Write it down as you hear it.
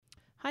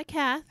Hi,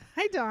 Kath.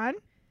 Hi, Dawn.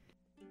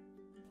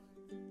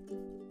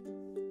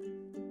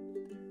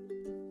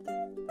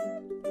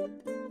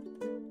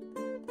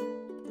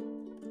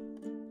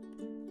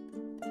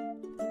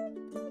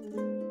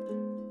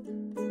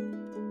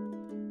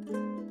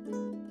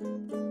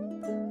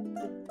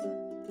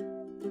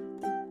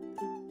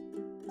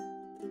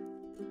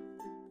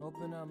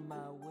 Open up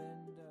my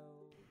window.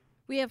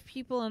 We have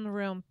people in the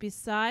room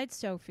besides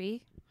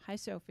Sophie. Hi,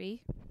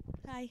 Sophie.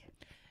 Hi.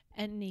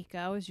 And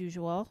Nico, as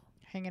usual.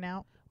 Hanging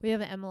out. We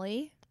have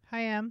Emily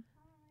Hi, Em.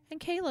 and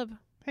Caleb.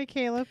 Hey,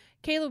 Caleb.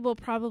 Caleb will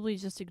probably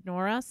just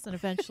ignore us and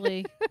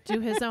eventually do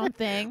his own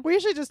thing. We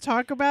usually just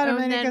talk about him,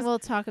 And and then we'll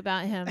talk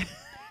about him.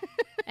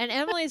 And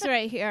Emily's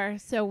right here,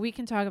 so we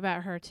can talk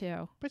about her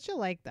too. but she'll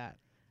like that.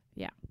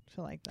 Yeah.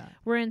 She'll like that.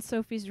 We're in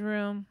Sophie's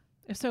room.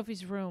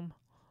 Sophie's room.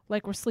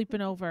 Like we're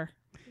sleeping over.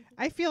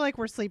 I feel like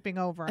we're sleeping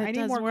over. It I need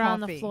does. more We're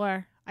coffee. on the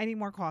floor. I need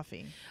more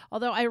coffee.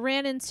 Although I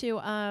ran into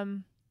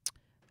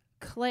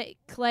Clay,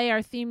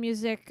 our theme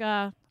music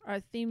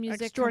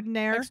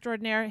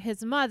extraordinaire,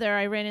 his mother.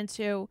 I ran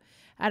into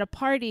at a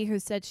party who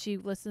said she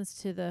listens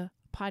to the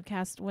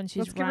podcast when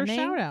she's Let's give running.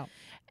 her a shout out.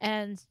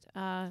 And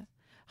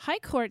hi,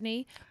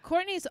 Courtney.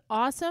 Courtney's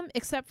awesome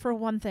except for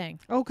one thing.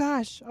 Oh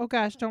gosh.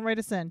 Don't write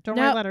us in. Don't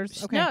No, write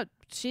letters. Okay. No,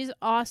 she's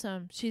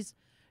awesome.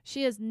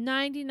 She is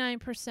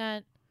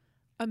 99%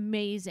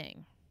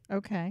 amazing.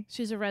 Okay.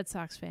 She's a Red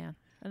Sox fan,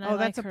 and I Oh, like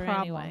that's a her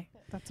problem. anyway.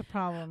 That's a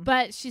problem.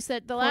 But she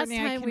said the Courtney,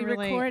 last I time can we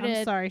relate. recorded.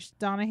 I'm sorry.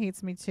 Donna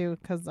hates me too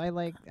because I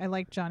like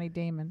Johnny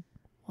Damon.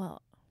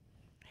 Well,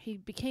 he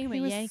became He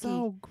a was Yankee.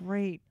 so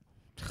great.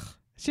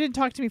 She didn't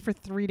talk to me for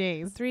 3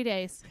 days. 3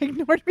 days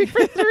Ignored me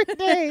for 3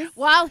 days.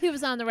 while he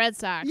was on the Red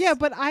Sox. Yeah,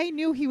 but I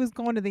knew he was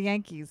going to the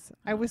Yankees.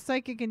 I was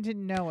psychic and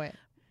didn't know it.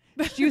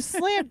 You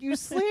slammed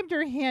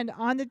your hand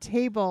on the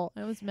table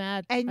I was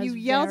mad. and I you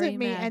was yelled very at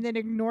me mad. and then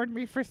ignored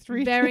me for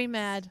 3 very days.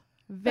 mad.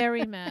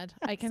 Very mad.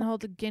 I can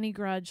hold a guinea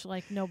grudge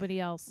like nobody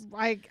else.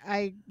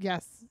 I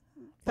yes.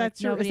 Like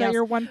That's your nobody is that else.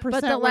 your 1%?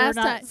 But the where last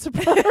you're not time-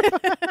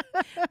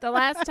 superb? The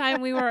last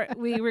time we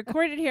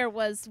recorded here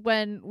was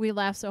when we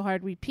laughed so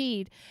hard we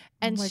peed,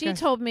 and my she gosh.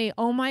 told me,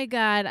 "Oh my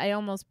God, I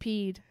almost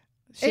peed."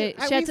 She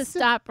I- had we to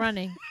still- stop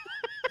running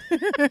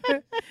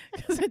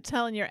because I'm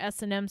telling your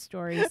S&M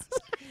stories.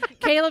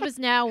 Caleb is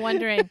now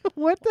wondering,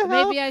 What the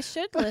hell? maybe I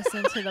should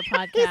listen to the He's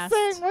podcast.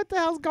 saying, what the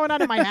hell's going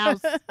on in my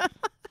house?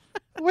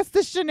 What's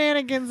the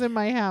shenanigans in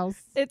my house?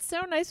 It's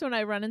so nice when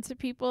I run into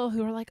people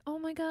who are like, "Oh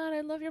my God,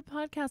 I love your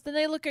podcast," and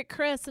they look at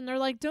Chris and they're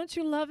like, "Don't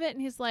you love it?"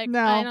 And he's like,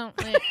 No. "I don't."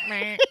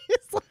 Meh,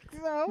 It's like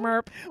no.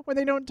 Merp. When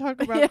they don't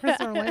talk about Chris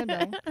Orlando.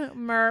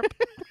 Merp.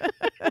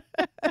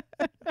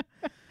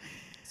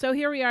 So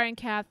here we are in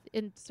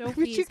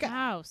Sophie's got-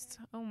 house.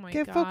 Oh my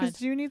Get God. focused.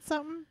 Do you need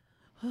something?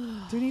 Do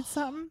you need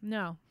something?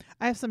 No.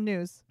 I have some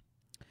news.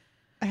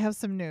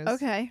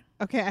 Okay.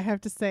 Okay, I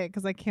have to say it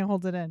because I can't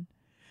hold it in.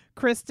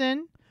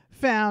 Kristen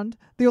found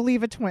the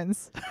Oliva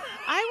twins.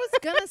 I was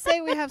gonna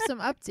say we have some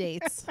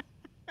updates.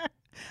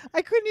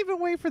 I couldn't even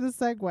wait for the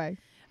segue.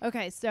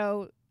 Okay,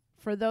 so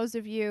for those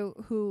of you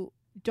who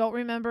don't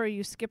remember,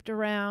 you skipped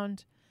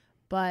around,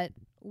 but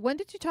when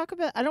did you talk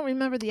about? I don't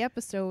remember the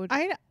episode.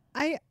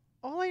 I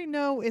all I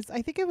know is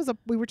I think it was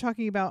we were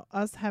talking about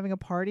us having a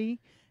party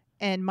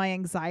and my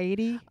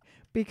anxiety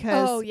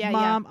because Oh, yeah,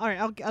 Mom. All right,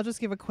 I'll just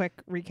give a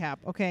quick recap.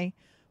 Okay,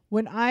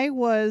 when I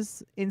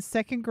was in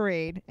 2nd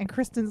grade and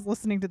Kristen's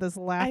listening to this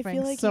laughing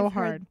feel like so you've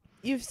heard hard.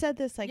 You've said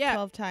this like Yeah.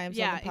 12 times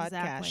Yeah, on the podcast.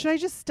 exactly. Should I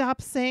just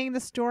stop saying the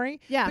story?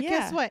 Yeah. But Yeah.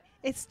 guess what?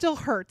 It still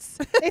hurts.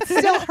 It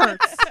still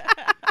hurts.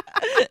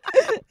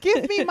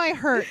 Give me my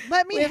hurt.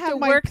 Let me We have have to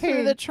my work pain.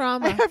 through the I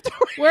trauma. have to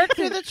Work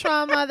through the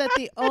trauma that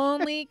the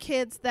only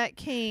kids that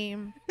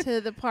came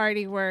to the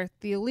party were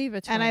the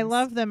Oliva twins. And I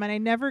love them, and I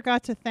never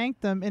got to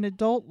thank them in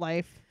adult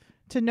life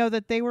to know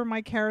that they were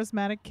my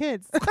charismatic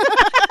kids.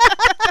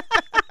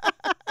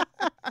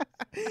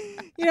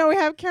 You know, we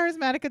have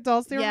charismatic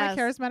adults. They Yes.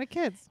 were my charismatic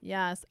kids.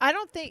 Yes, I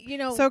don't think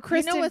So,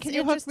 Kristen, what's can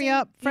you hook me interesting?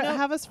 up? You know,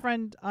 Have us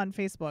friend on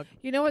Facebook.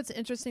 you know what's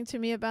interesting to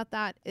me about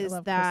that I is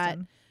love that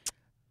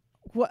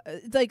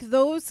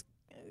Kristen.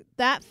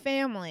 that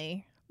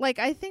family. Like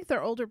I think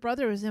their older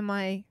brother was in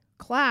my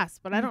class,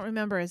 but I don't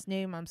remember his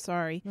name. I'm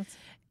sorry. That's-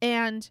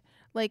 And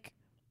like,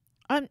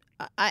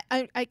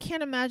 I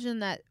can't imagine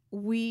that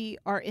we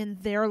are in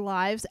their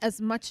lives as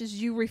much as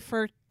you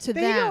refer to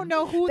They them. don't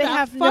know who They the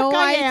have fuck no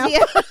I am. idea.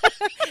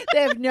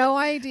 They have no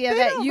idea They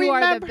that don't you are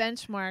remember. the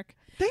benchmark.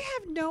 They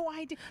have no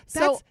idea. So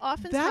That is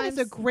oftentimes,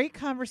 a great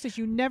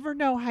conversation. You never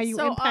know how you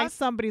So impact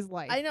somebody's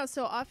life. I know.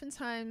 So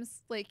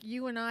oftentimes, like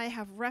you and I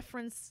have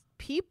referenced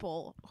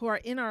people who are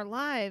in our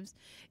lives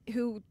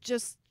who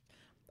just,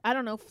 I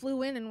don't know,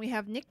 flew in and we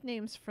have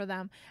nicknames for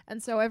them.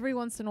 And so every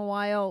once in a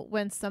while,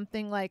 when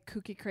something like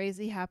kooky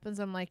crazy happens,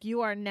 I'm like, you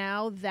are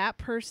now that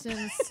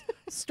person's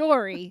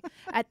story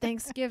at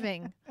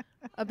Thanksgiving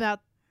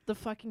about the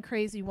fucking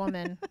crazy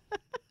woman.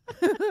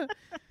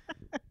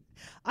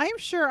 I'm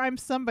sure I'm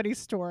somebody's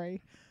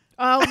story.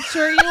 Oh, I'm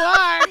sure you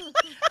are.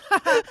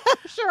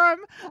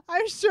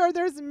 I'm sure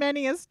there's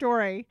many a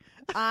story.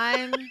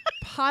 I'm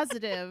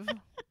positive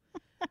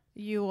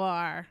You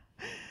are.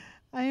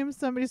 I am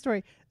somebody's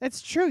story.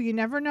 That's true. You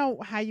never know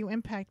how you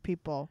impact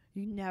people.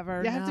 You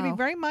never You have to be know.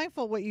 very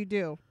mindful what you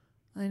do.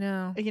 I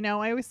know. You know,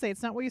 I always say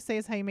it's not what you say,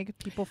 it's how you make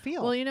people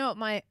feel. Well, you know,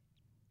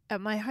 at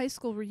my high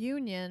school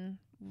reunion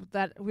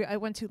that I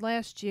went to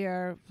last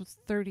year, was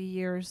 30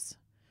 years,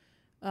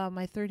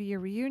 my 30-year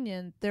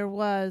reunion, there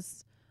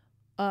was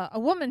a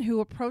woman who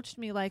approached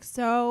me like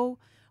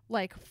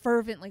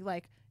fervently,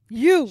 like,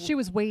 you. she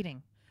was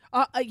waiting.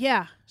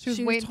 Yeah. She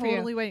was waiting for you.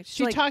 totally waiting.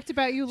 She like, talked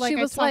about you like she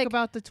I was talk like,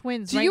 about the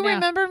twins. do right you now.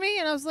 remember me?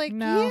 And I was like,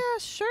 No. yeah,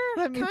 sure,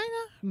 Let me- kind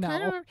of.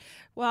 No.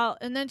 Well,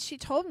 and then she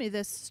told me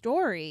this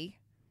story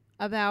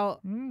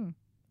about Mm.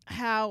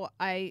 how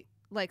I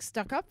like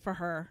stuck up for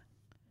her.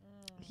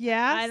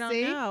 Yeah. I don't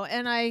see? know.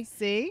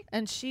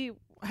 And she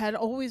had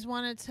always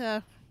wanted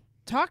to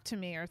talk to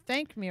me or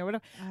thank me or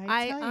whatever.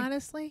 I tell you,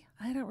 honestly,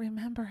 I don't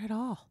remember at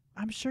all.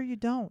 I'm sure you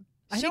don't.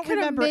 I She don't could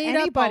have remember made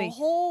anybody. up a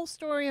whole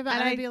story about it.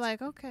 And And I'd I be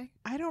like, okay.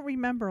 I don't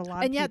remember a lot.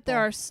 And of yet there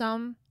people. are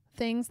some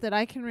things that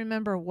I can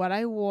remember what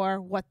I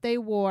wore, what they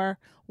wore,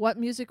 what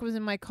music was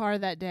in my car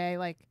that day.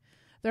 Like,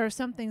 there are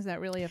some things that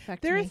really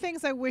affect There me. are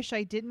things I wish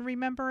I didn't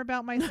remember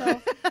about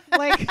myself,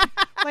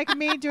 like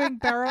me doing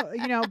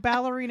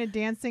ballerina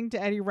dancing to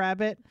Eddie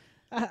Rabbit.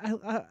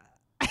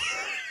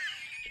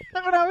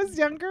 When I was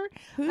younger,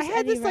 Who's I had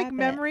Eddie this like Rabbit?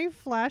 memory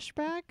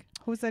flashback.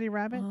 Who's Eddie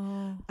Rabbit?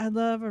 Oh. I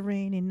love a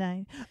rainy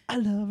night. I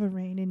love a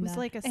rainy night. It was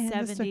like a And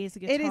the sun- 70s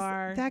It is.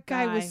 guitar. That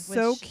guy was with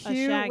so a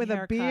cute shag with a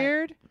haircut.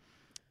 beard.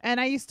 And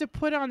I used to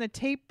put on the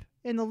tape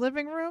in the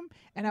living room,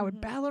 and I would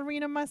Mhm.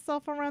 ballerina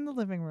myself around the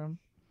living room.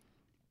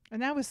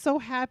 And I was so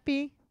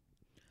happy.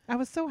 I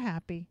was so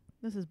happy.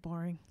 This is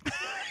boring.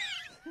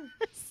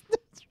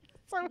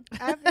 So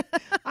happy.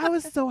 I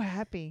was so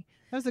happy.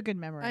 That was a good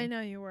memory. I know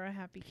you were a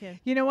happy kid.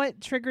 You know what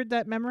triggered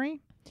that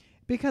memory?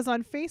 Because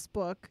on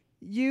Facebook,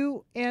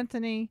 you,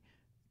 Anthony,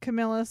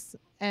 Camillus,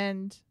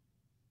 and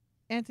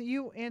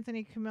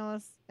Anthony,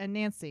 Camillus, and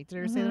Nancy.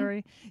 Did I say that Mhm.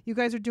 already? You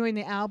guys are doing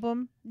the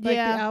album, like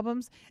Yeah. the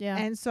albums. Yeah.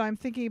 And so I'm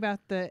thinking about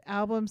the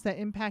albums that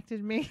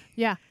impacted me.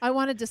 Yeah. I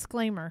want a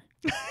disclaimer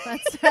that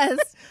says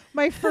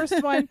my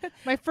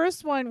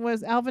first one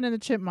was Alvin and the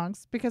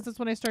Chipmunks, because that's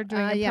when I started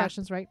doing Yeah.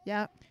 impressions, right?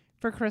 yeah.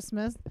 For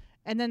Christmas.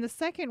 And then the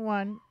second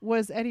one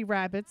was Eddie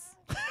Rabbit's.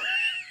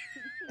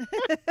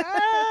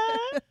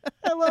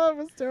 I love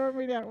it. Staring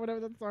me down, whatever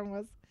that song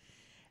was.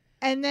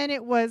 And then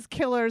it was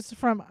Killers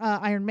from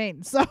Iron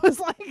Maiden. So it was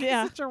like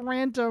Yeah. such a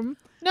random,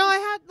 No, I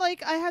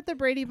had the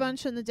Brady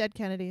Bunch and the Dead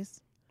Kennedys.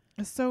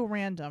 so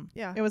random.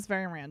 Yeah. It was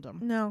very random.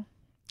 No.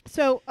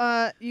 So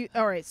you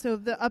all right, so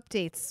the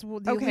updates.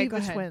 The Okay, Leave go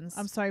the ahead. Twins.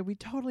 I'm sorry, we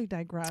totally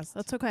digressed.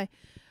 That's okay.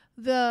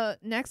 The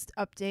next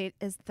update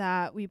is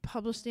that we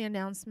published the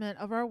announcement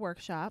of our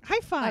workshop. High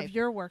five. Of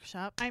your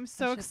workshop. I'm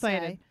so should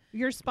excited. say.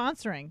 You're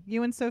sponsoring.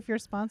 You and Sophie are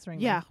sponsoring.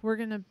 me. Yeah, we're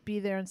gonna be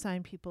there and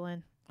sign people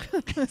in.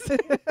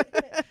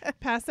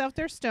 Pass out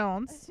their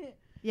stones.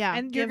 Yeah.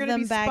 And you're Give going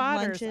to be them bag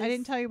spotters. I lunches.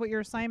 didn't tell you what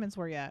your assignments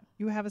were yet.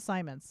 You have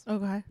assignments.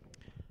 okay.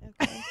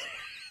 Okay.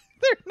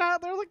 They're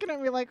not. They're looking at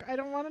me like, I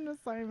don't want an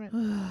assignment.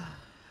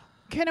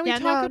 Can we yeah,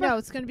 talk no, about? no,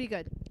 it's gonna be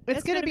good.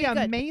 It's going to be good.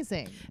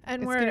 amazing.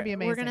 And It's we're gonna be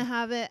we're gonna amazing.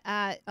 have it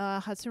at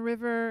Hudson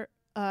River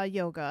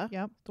Yoga.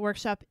 Yep. The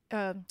workshop,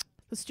 the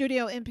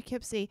studio in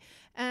Poughkeepsie,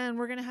 and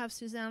we're gonna have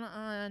Susanna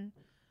on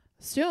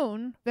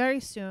soon,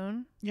 very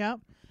soon. Yep.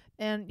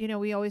 And you know,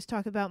 we always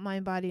talk about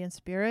mind, body, and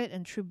spirit,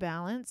 and true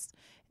balance,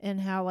 and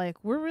how like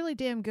we're really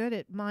damn good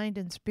at mind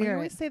and I spirit.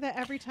 always say that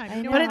every time. I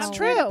You know know. what? But it's I'm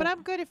good- true. But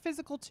I'm good at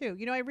physical too.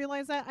 You know, I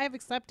realize that I have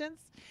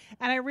acceptance,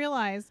 and I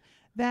realize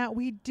that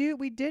we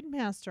did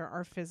master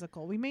our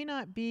physical. We may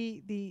not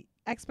be the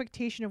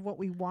expectation of what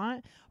we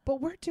want,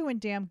 but we're doing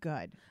damn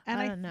good. And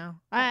I don't know.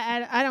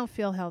 I don't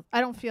feel health.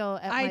 I don't feel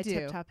at I my do.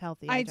 tip top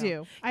healthy. I don't.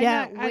 do.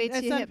 Yeah. I'm not- wait till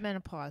it's you not- hit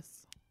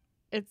menopause.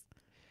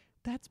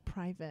 That's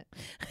private.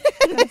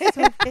 That's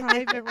so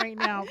private right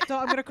now. So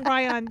I'm gonna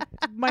cry on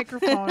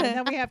microphone, and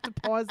then we have to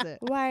pause it.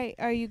 Why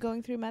are you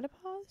going through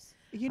menopause?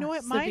 You know what?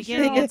 It's the My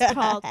beginning. show,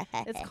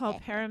 It's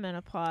called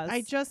perimenopause.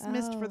 I just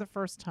missed for Oh. the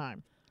first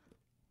time.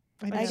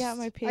 I got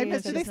my I period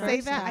missed. for Did the they say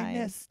first that? I time.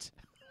 missed.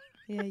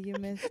 Yeah, you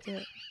missed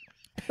it.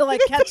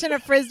 like catching a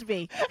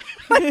frisbee.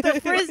 Like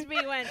the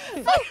frisbee went.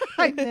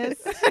 I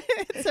missed.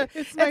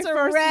 it's my a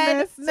first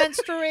red miss.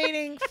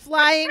 menstruating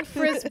flying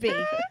frisbee.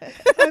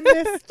 I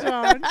missed,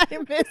 John. I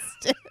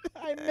missed it.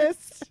 I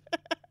missed.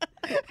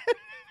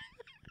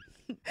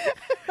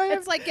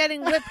 It's like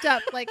getting whipped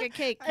up like a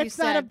cake. You It's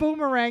not a said.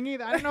 boomerang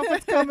either. I don't know if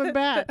it's coming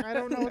back. I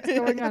don't know what's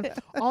going on.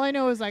 All I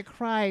know is I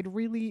cried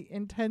really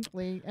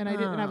intensely, and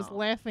I was Oh.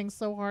 laughing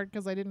so hard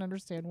because I didn't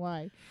understand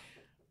why.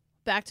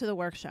 Back to the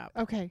workshop.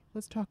 Okay,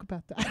 let's talk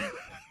about that.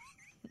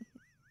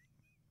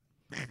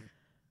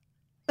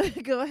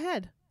 Go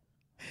ahead.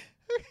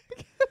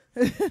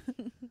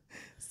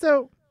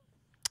 So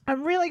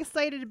I'm really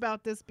excited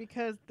about this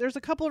because there's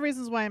a couple of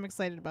reasons why I'm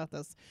excited about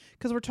this.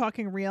 Because we're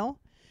talking real.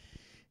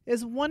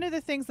 is one of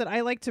the things that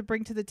I like to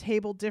bring to the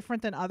table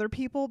different than other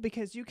people,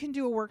 because you can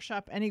do a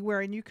workshop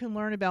anywhere and you can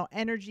learn about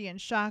energy and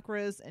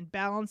chakras and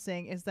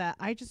balancing, is that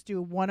I just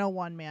do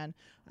 101, man.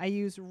 I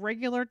use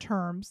regular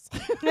terms.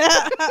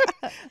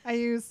 I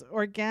use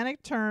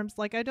organic terms.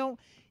 Like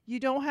you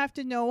don't have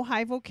to know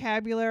high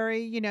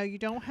vocabulary. You know, you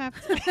don't have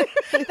to.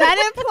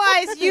 That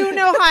implies you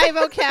know high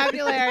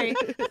vocabulary.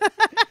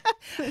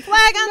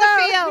 Flag on the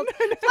field.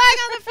 Flag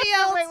on the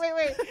field.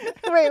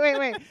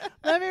 Wait.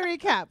 Let me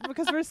recap,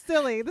 because we're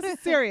silly. This is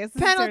serious.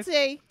 This is serious.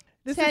 Penalty.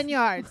 This 10 is-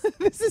 yards.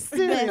 This is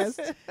serious.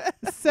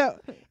 So,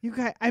 you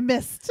guys, I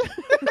missed.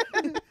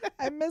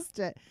 I missed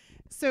it.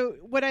 So,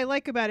 what I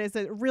like about it is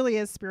that it really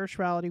is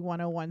spirituality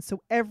 101.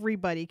 So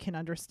everybody can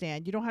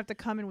understand. You don't have to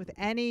come in with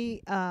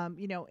any,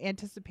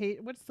 anticipate.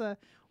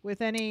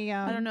 With any.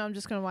 I don't know. I'm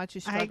just going to watch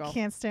you I struggle.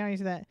 can't stand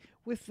into that.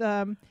 With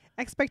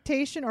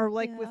expectation or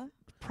with Yeah.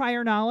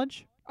 prior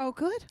knowledge. Oh,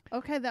 good.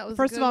 Okay, that was a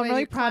First good of all, I'm way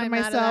really to proud of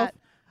climb out myself.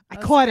 I That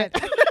was caught good.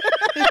 it.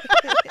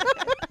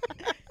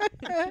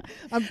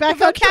 I'm back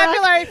The on track.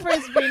 vocabulary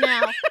frisbee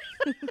now.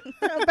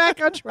 I'm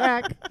back on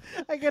track.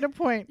 I get a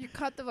point. You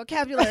caught the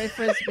vocabulary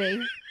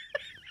frisbee.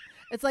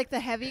 It's like the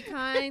heavy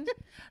kind,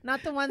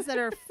 not the ones that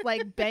are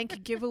like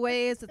bank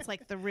giveaways. It's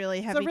like the really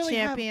heavy really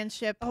heavy-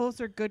 championship. Oh,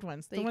 those are good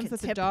ones. That The you ones can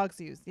that the tip.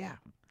 dogs use. Yeah.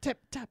 Tip,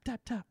 tap,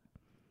 tap, tap.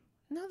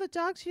 No, the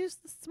dogs use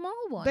the small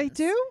ones. They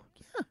do?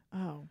 Yeah.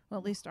 Oh, Well,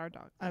 at least our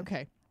dog.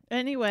 okay.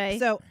 Anyway,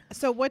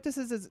 So what this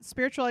is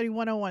spirituality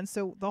 101.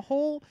 So the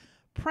whole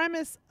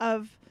premise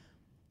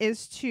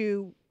is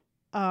to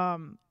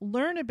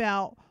learn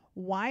about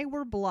why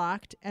we're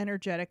blocked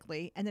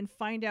energetically, and then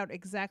find out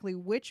exactly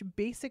which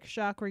basic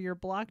chakra you're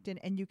blocked in,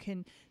 and you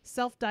can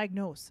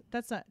self-diagnose.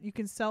 You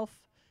can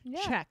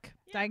self-check,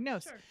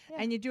 diagnose. sure. Yeah.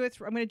 And you do it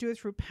through, I'm going to do it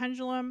through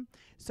pendulum.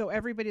 So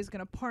everybody's going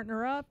to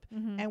partner up,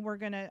 Mhm.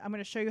 and I'm going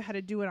to show you how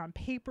to do it on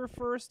paper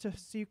first,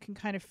 so you can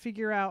kind of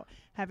figure out,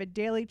 have a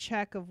daily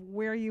check of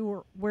where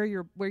you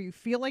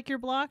feel like you're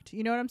blocked.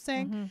 You know what I'm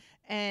saying? Mhm.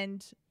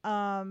 And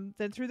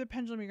then through the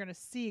pendulum, you're going to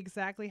see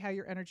exactly how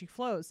your energy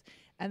flows.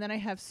 And then I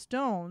have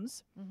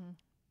stones Mhm.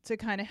 to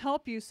kind of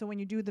help you. So when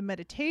you do the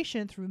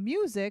meditation through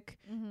music,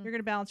 Mhm. you're going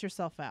to balance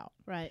yourself out.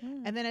 Right.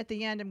 Mm. And then at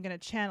the end, I'm going to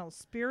channel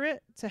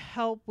spirit to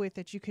help with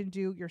that you can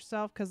do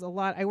yourself, because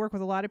I work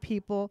with a lot of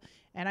people,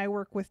 and I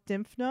work with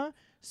Dymphna.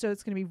 So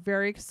it's going to be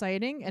very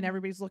exciting, and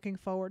everybody's looking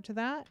forward to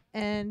that.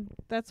 And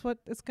that's what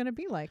it's going to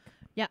be like.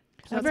 Yeah.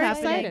 So I'm That's very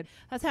happening. excited.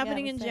 That's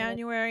happening I'm in excited.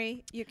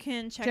 January. You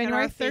can check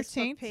January out our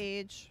 13th. Facebook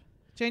page.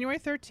 January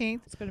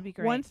 13th, It's going to be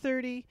great.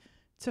 1:30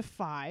 to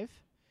 5.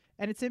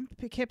 And it's in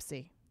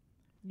Poughkeepsie.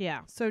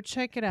 Yeah. So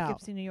check it out.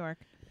 Poughkeepsie, New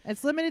York.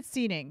 It's limited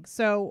seating.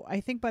 So I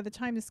think by the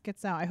time this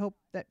gets out, I hope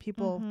that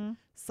people Mhm.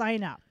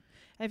 sign up.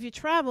 If you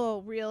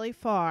travel really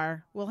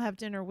far, we'll have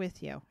dinner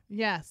with you.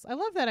 Yes. I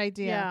love that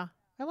idea.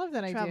 I love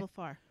that travel idea.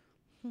 far.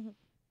 I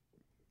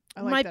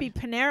It like might that. be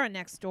Panera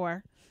next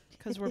door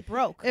because we're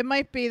broke. It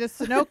might be the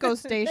Sunoco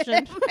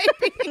station.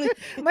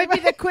 might be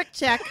the quick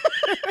check.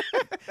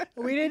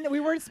 We weren't But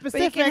you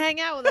specific. can hang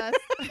out with us.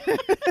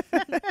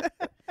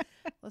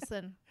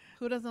 Listen,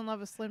 who doesn't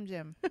love a Slim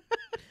Jim?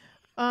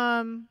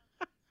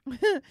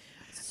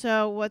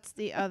 So what's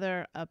the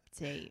other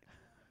update?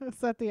 Is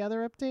that the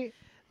other update?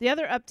 The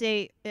other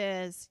update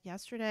is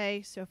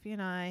yesterday, Sophie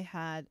and I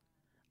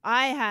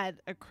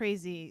had a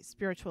crazy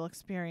spiritual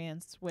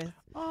experience with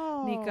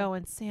Oh. Nico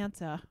and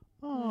Santa.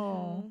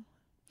 Oh.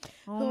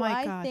 Oh Who my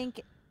I God.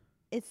 think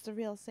it's the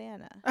real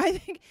Santa. I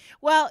think,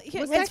 well,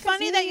 Was that it's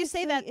funny that you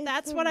say that. seriously, it's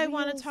That's the what I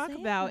want real to talk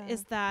about Santa.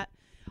 is that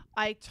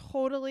I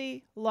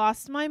totally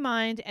lost my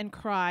mind and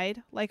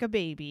cried like a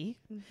baby.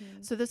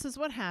 Mm-hmm. So this is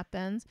what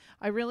happened.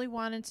 I really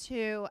wanted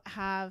to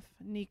have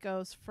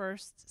Nico's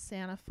first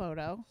Santa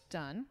photo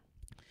done.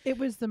 It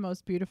was the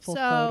most beautiful So-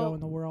 photo in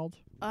the world.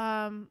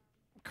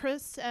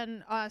 Chris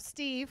and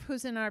Steve,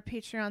 who's in our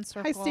Patreon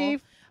circle, Hi,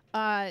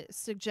 Steve.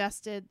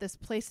 suggested this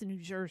place in New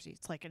Jersey.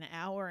 It's like an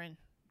hour and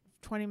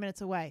 20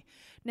 minutes away.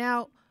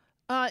 Now,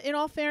 in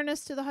all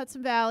fairness to the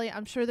Hudson Valley,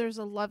 I'm sure there's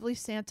a lovely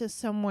Santa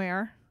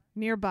somewhere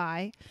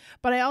nearby.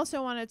 But I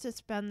also wanted to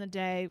spend the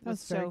day That with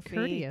was very Sophie.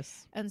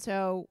 courteous. And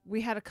so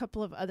we had a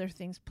couple of other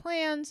things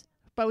planned,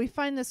 but we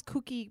find this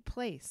kooky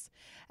place.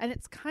 And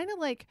it's kind of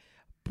like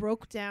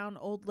broke down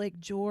Old Lake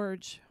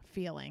George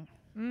feeling.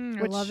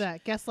 I Which- love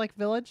that. Guest like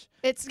Village.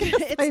 It's Like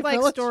it's like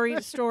Village. Storyland.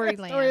 It's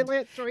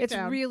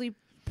Storytown. really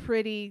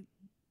pretty.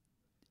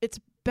 It's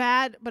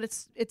bad, but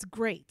it's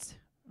great,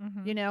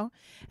 Mhm. you know?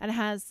 And it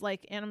has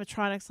like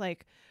animatronics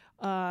like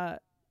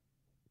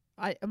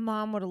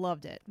Mom would have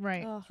loved it.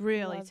 Right. Oh,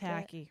 Really loved it.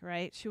 tacky,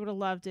 right? She would have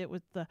loved it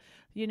with the,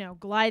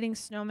 gliding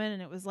snowmen,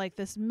 and it was like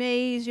this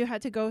maze you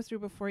had to go through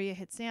before you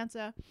hit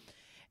Santa.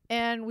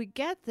 And we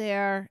get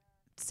there,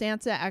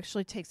 Santa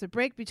actually takes a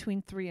break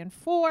between 3 and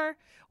 4.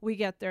 We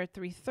get there at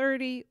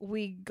 3:30.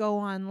 We go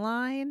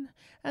online,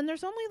 and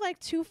there's only like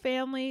 2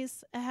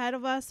 families ahead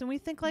of us, and we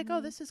think like,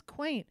 oh, this is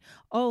quaint.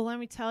 Oh, let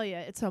me tell you,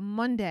 it's a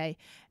Monday,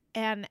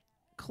 and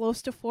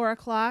close to 4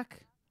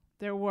 o'clock,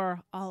 There were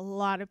a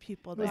lot of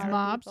people It was there.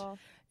 mobbed?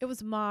 It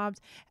was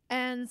mobbed.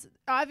 And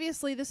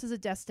obviously this is a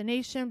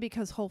destination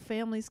because whole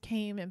families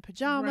came in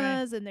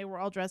pajamas and they were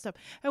all dressed up.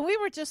 And we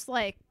were just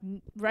like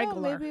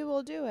regular. Oh, maybe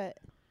we'll do it.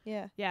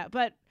 Yeah. Yeah,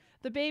 but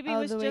the baby Oh,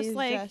 was the way just he's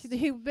like, dressed.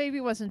 the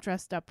baby wasn't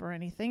dressed up or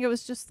anything. It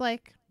was just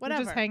like, We're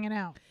whatever. just hanging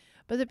out.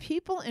 But the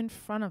people in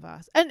front of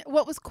us, and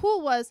what was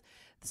cool was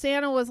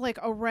Santa was like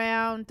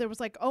around, there was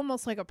like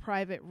almost like a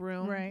private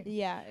room. Right.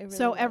 Yeah. It really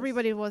So was.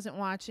 everybody wasn't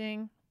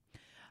watching.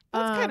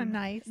 That's kind of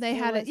nice. They It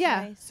had it, was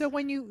yeah. nice. So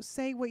when you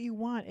say what you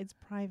want, it's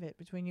private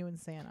between you and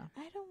Santa.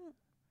 I don't.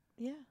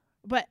 Yeah.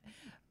 But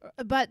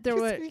there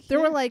Just were we there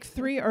were can't- like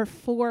 3 or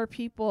 4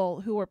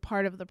 people who were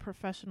part of the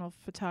professional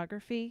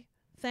photography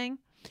thing.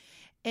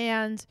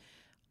 And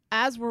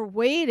as we're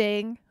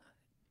waiting,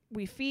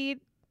 we feed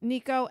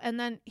Nico and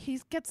then he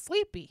gets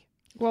sleepy.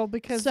 Well,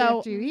 because So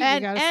after you eat, you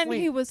and gotta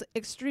sleep. he was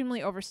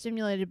extremely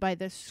overstimulated by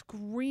the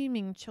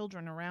screaming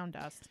children around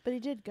us. But he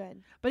did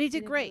good. But he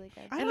did great. Really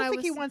good. I and don't I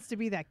think he was- wants to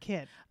be that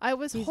kid. I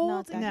was He's not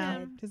holding that No,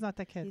 him. he's not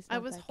that kid. He's I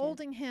not was that kid.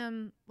 holding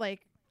him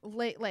like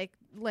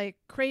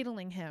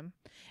cradling him,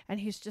 and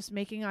he's just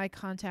making eye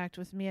contact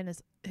with me, and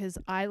his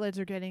eyelids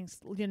are getting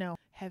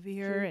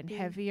heavier and Droopy.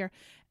 heavier,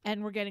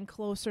 and we're getting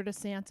closer to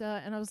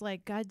Santa, and I was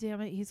like, God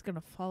damn it, he's gonna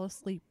fall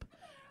asleep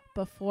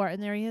before,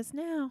 and there he is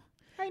now.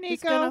 Hi,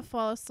 He's Nico. gonna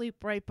fall asleep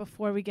right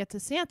before we get to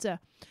Santa.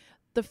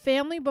 The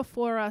family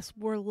before us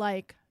were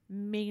like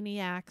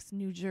maniacs,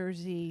 New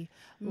Jersey,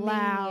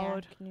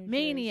 loud, New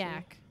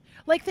maniac.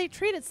 Like they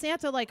treated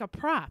Santa like a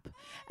prop.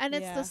 And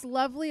it's Yeah. this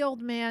lovely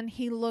old man.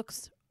 He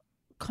looks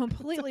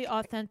completely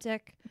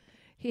authentic.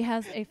 He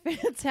has a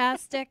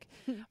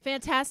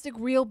fantastic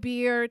real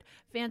beard.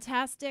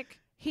 Fantastic.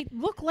 He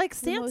looked like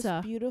The most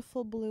Santa.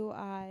 beautiful blue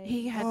eyes.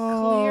 He had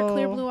Oh.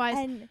 clear blue eyes.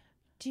 And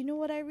do you know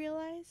what I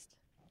realized?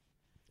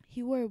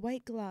 He wore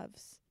white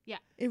gloves. Yeah.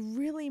 It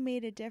really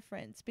made a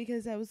difference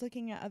because I was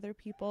looking at other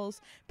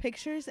people's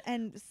pictures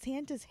and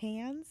Santa's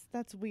hands,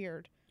 that's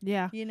weird,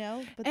 Yeah. you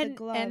know? But And the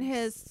gloves. and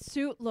his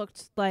suit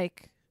looked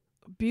like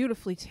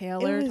beautifully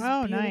tailored. It was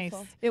Oh, beautiful.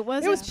 nice. It It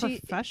was wasn't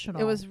cheap.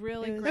 professional. It was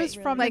really It was great. It was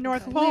really from good. the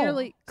North Like, Pole.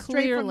 clearly- Straight from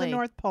the clearly.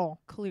 North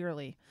Pole.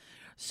 Clearly.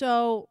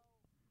 So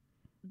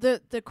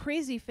the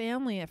crazy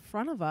family in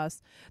front of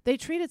us, they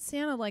treated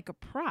Santa like a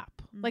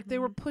prop. Like they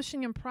were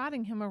pushing and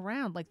prodding him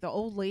around, like the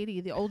old lady,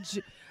 the old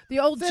Sit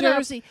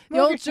Jersey, the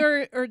Move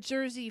old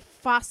Jersey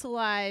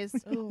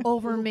fossilized, Ooh.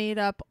 over made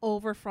up,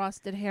 over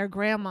frosted hair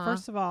grandma.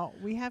 First of all,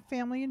 we have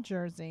family in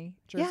Jersey.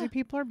 Jersey Yeah.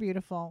 people are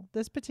beautiful.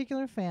 This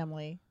particular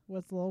family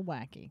was a little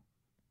wacky.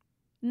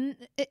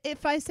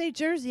 If I say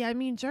Jersey, I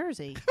mean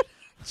Jersey.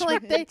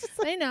 Like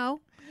they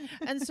know.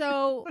 And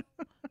so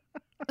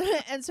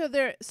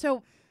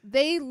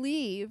they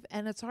leave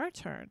and it's our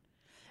turn.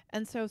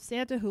 And so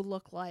Santa, who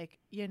looked like,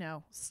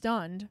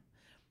 stunned,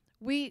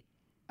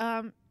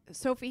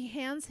 Sophie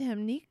hands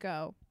him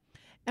Nico.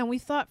 And we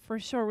thought for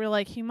sure, we're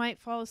like, he might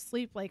fall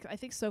asleep. Like, I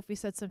think Sophie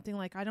said something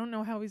like, I don't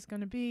know how he's going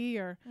to be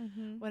or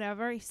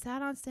whatever. He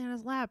sat on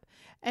Santa's lap.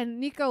 And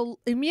Nico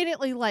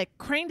immediately, like,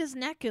 craned his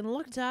neck and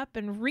looked up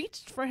and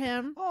reached for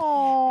him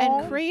Oh.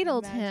 and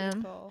cradled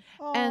him. Magical.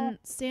 And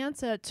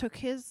Santa took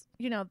his,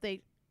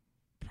 they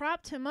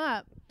propped him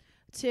up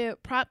to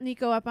prop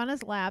Nico up on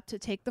his lap to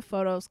take the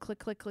photos. Click,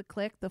 click, click,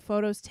 click. The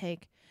photos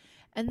take.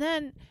 And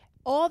then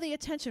all the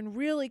attention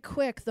really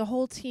quick, the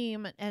whole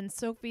team and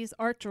Sophie's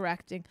art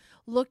directing,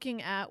 looking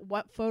at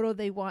what photo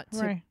they want to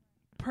Right.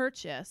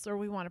 purchase or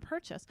we want to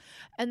purchase.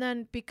 And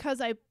then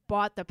because I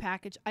bought the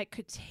package, I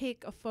could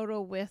take a photo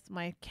with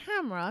my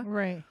camera.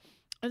 Right.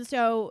 And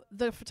so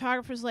the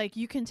photographer's like,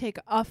 you can take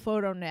a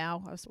photo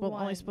now. I was only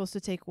One. supposed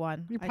to take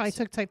one. You I probably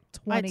took- took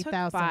I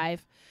 20,000. took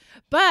 5.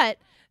 But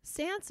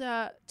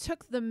Santa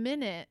took the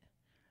minute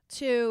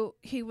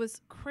he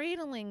was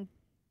cradling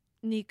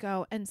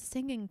Nico and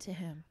singing to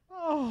him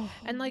Oh.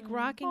 and like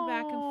rocking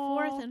back and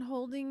forth Aw. and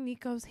holding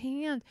Nico's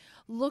hand,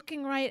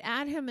 looking right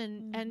at him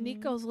and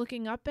Nico's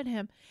looking up at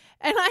him.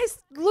 And I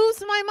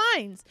lose my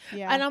mind.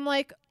 Yeah. And I'm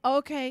like,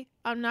 okay,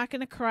 I'm not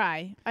going to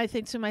cry, I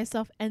think to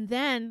myself. And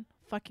then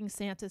fucking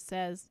Santa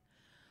says,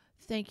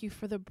 thank you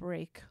for the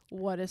break.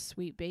 What a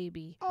sweet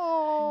baby.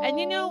 Oh. And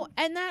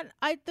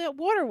the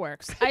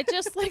waterworks. I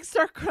just like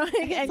start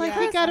crying. And like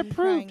Chris, he got I'm approved.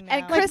 crying and now.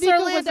 Like Chris Nico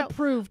was Orlando-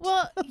 approved.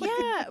 well,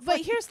 yeah, but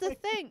here's the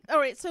thing. All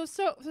right, so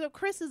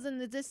Chris is in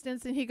the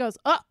distance and he goes,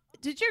 "Oh,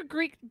 did your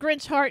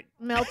Grinch heart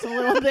melt a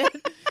little bit?"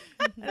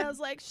 And I was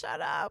like, "Shut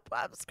up,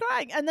 I'm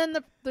crying." And then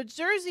the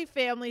Jersey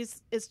family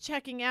is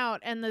checking out,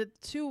 and the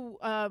 2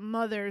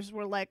 mothers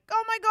were like,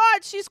 "Oh my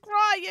God, she's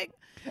crying,"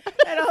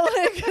 and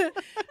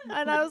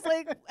I was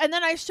like, and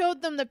then I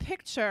showed them the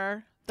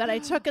picture that I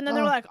took, and then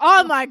they were like,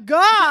 "Oh my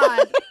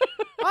God,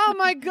 oh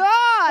my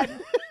God."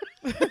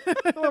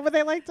 What were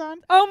they like, Don?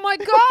 Oh my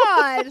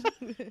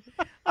God!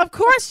 Of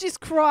course she's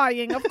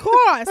crying. Of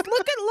course.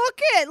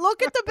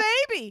 Look at the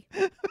baby.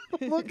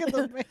 Look at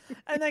the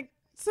And then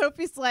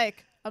Sophie's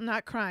like, "I'm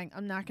not crying.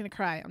 I'm not gonna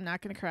cry. I'm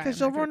not gonna cry."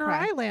 because I'm she'll not ruin gonna her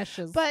cry."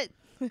 eyelashes. But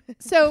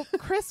So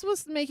Chris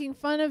was making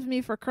fun of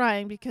me for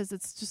crying because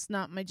it's just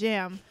not my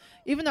jam.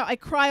 Even though I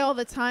cry all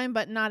the time,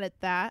 but not at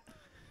that.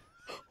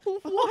 Oh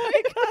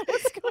my god,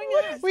 what's going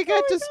on? We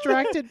got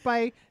distracted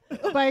by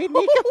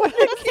Nico and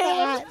a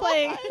cat.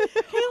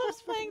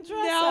 Caleb's playing dress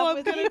Now up I'm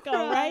with gonna Nico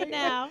cry. right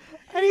now.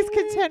 And he's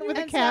content with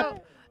a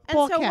cap.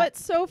 Ball And so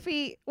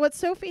cap. what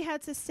Sophie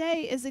had to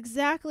say is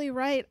exactly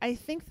right. I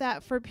think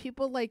that for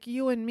people like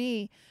you and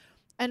me,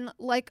 and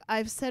like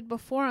I've said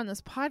before on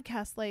this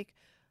podcast, like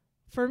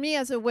for me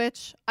as a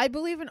witch, I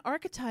believe in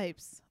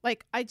archetypes.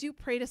 Like I do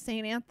pray to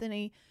Saint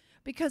Anthony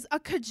because a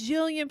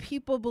cajillion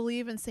people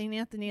believe in Saint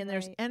Anthony, and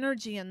there's Right.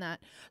 energy in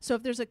that. So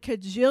if there's a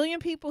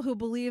cajillion people who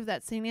believe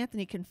that Saint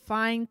Anthony can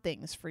find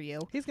things for you,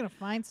 He's gonna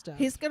find stuff.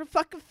 he's gonna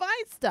fucking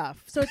find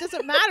stuff. So it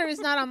doesn't matter he's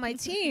not on my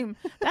team.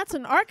 That's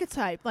an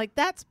archetype. Like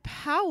that's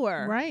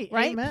power. Right.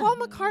 Right? Amen. Paul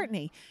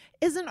McCartney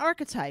is an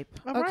archetype.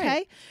 All Okay.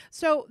 right.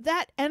 So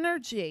that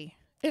energy.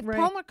 If Right.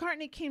 Paul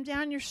McCartney came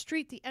down your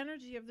street, the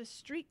energy of the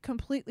street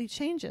completely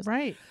changes.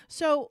 right.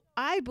 So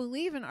I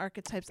believe in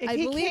archetypes. If I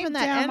he believe came in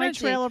that down my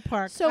energy. trailer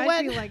park, So I'd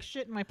when- be like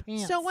shit in my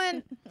pants. So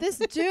when this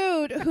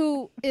dude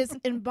who is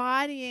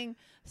embodying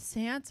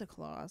Santa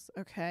Claus,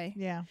 okay,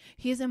 yeah,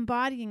 he's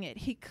embodying it.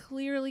 He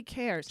clearly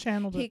cares.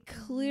 channeled He it.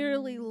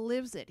 clearly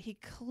lives it. He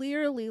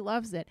clearly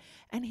loves it.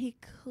 And he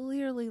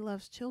clearly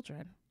loves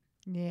children.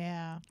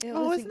 Yeah. It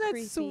Oh, wasn't isn't that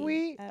creepy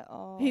sweet? at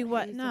all. He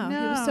was He's no, he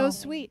was so No.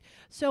 sweet.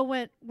 So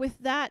when with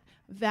that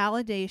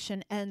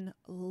validation and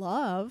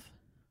love,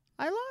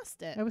 I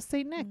lost it. That was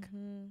Saint Nick.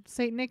 Mhm.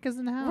 Saint Nick is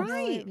in the house. No,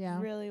 Right. it Yeah.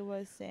 really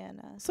was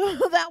Santa. So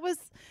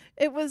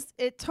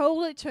it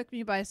totally took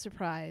me by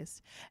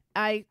surprise.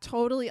 I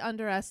totally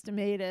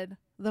underestimated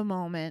the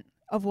moment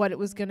of what it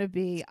was going to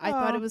be. I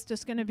thought Aw. it was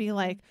just going to be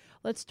like,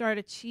 let's start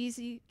a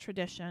cheesy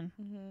tradition.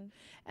 Mm-hmm.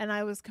 And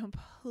I was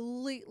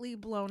completely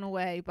blown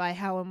away by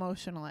how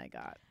emotional I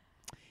got.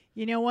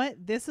 You know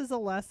what? This is a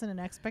lesson in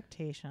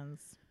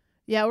expectations.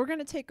 Yeah, we're going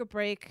to take a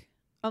break.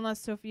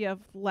 Unless, Sophie, you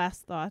have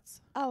last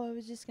thoughts. Oh, I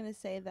was just gonna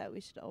say that we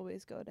should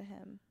always go to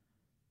him.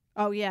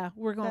 Oh, yeah.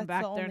 We're going That's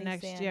back the there only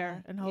next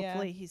year. Santa. And Yeah.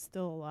 hopefully he's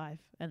still alive.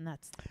 And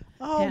that's...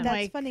 Oh Yeah. That's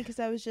my! funny because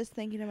I was just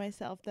thinking to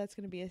myself, that's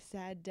gonna be a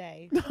sad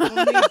day When when we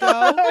go.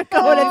 When it's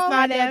not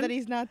find out him. that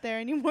he's not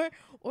there anymore,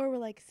 or we're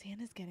like,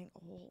 Santa's getting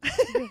old,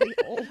 really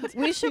old.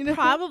 We should You know?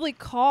 probably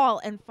call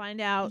and find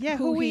out Yeah,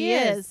 who who he he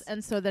is. is.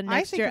 And so then I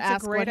next think year it's a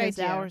ask what great his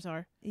idea. hours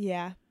are.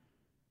 Yeah.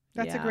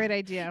 That's Yeah. a great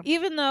idea.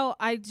 Even though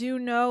I do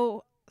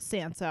know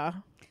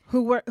Santa,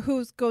 who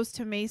goes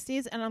to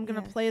Macy's, and I'm going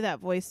to Yes. play that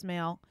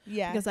voicemail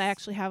Yeah. because I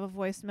actually have a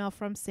voicemail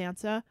from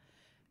Santa,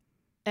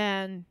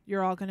 and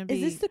you're all going to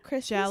be Is this the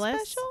Christmas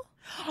jealous.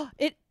 special?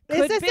 It Is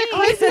could this be. a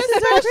Christmas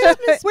special?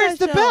 Where's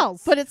the special.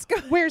 bells? But it's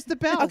Where's the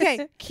bells?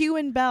 Okay, cue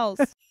and bells.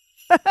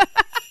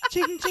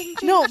 Ching, ching, ching.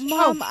 No, ching.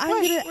 Mom, Oh, I'm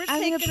what? gonna We're I'm gonna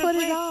taking a put it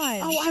break.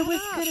 on. Oh, I was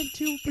up. gonna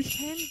do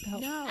pretend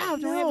bells. No. Ow,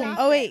 do I have No. to-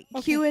 Oh wait,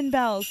 Okay. cue and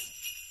bells.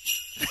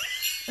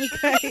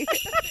 Okay.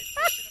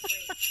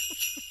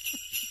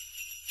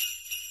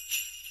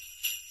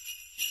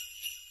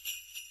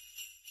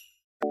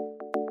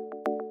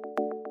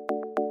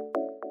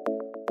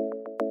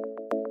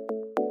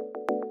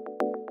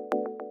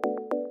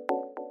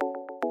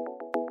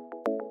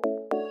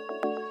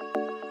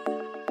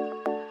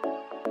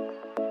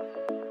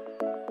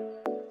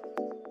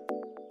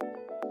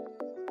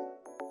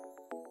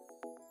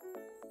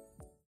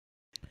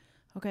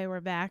 Okay, we're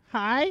back.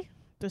 Hi.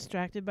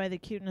 Distracted by the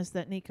cuteness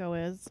that Nico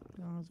is.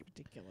 Oh, it's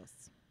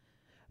ridiculous.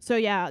 So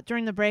yeah,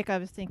 during the break I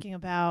was thinking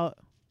about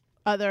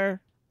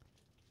other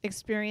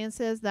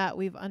experiences that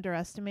we've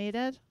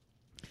underestimated.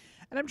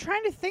 And I'm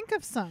trying to think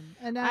of some.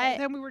 And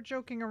then we were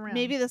joking around.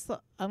 Maybe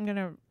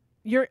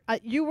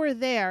you were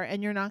there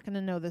and you're not going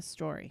to know this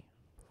story.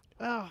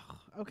 Oh,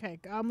 okay.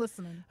 I'm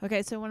listening.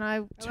 Okay, so when I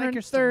your turned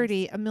stories.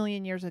 30 a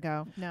million years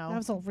ago, That no,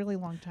 was a really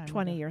long time.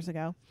 20 ago. years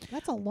ago.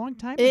 That's a long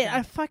time I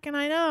ago.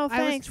 know,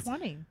 thanks. I was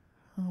 20.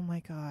 Oh my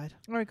god.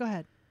 All right, go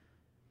ahead.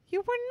 You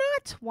were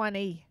not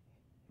 20.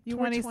 You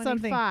 20 were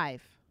something.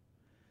 25.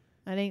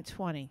 That ain't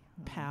 20,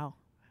 pal.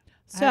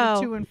 I had a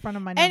So 2 in front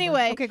of my number.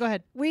 anyway, Okay, go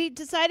ahead. we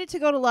decided to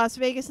go to Las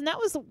Vegas, and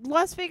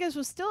Las Vegas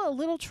was still a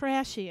little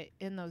trashy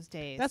in those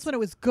days. That's when it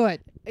was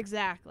good.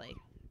 Exactly.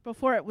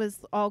 Before it was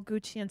all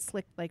Gucci and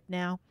slick like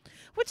now,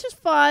 which is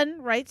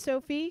fun, right,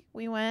 Sophie?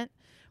 We went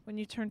when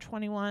you turned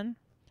 21,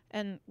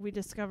 and we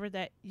discovered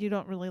that you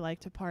don't really like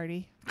to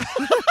party.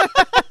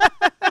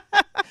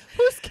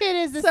 Whose kid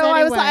is this So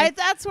I was anyway? like,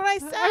 that's what I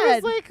said.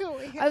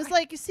 I was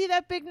like, You see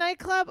that big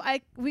nightclub?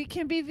 We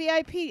can be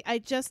VIP. I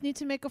just need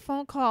to make a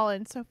phone call.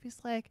 And Sophie's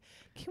like,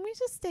 can we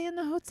just stay in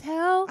the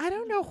hotel? I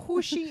don't know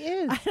who she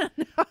is. I don't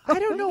know. I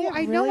don't know. get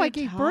I know I really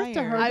gave birth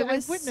to her. I but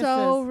was witnesses.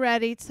 so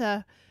ready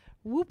to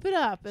whoop it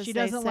up. As She they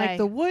doesn't like say.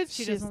 the woods.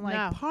 She She doesn't does- like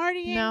no.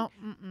 partying. No,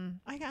 mm-mm.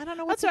 I don't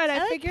know what That's right. I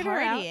like figured her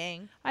out.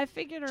 partying. I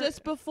figured her.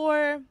 Just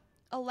before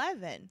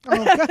 11.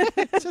 Oh, God.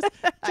 just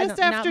I just don't-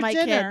 not after my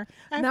kid. dinner.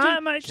 After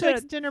Not my she likes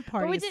kid. dinner but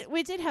parties.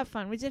 we did have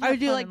fun. We did. I have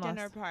do fun like in Las-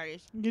 dinner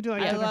parties. You do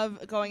like I dinner.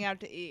 love going out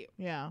to eat.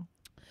 Yeah.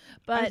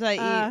 But As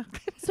I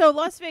so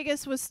Las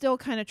Vegas was still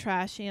kind of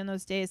trashy in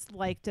those days.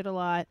 Liked it a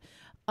lot.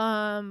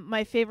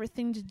 My favorite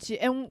thing to do,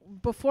 and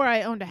before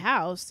I owned a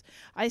house,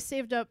 I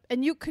saved up,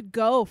 and you could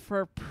go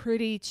for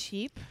pretty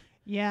cheap.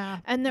 Yeah.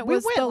 And that We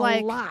was went the a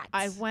like lot.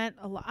 I went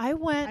a lot. I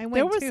went. I There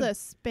went was too. a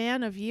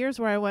span of years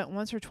where I went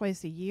once or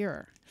twice a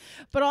year.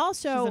 But She's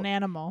also an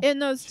animal. in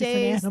those She's an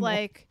days, animal.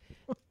 like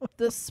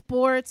the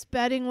sports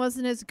betting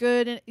wasn't as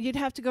good, and you'd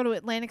have to go to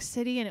Atlantic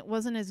City, and it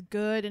wasn't as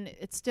good, and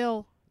it's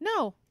still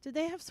no. Did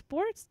they have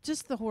sports?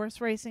 Just the horse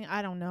racing?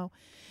 I don't know.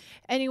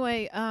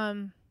 Anyway,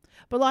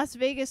 but Las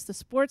Vegas, the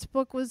sports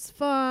book was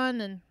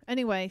fun, and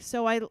anyway,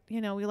 so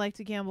we like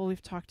to gamble.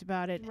 We've talked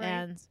about it, Right.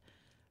 and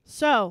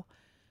so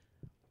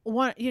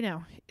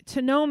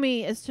to know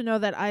me is to know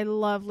that I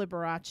love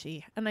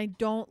Liberace, and I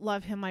don't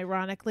love him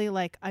ironically,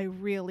 like I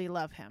really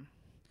love him.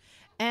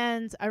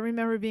 And I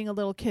remember being a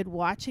little kid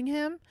watching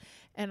him,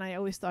 and I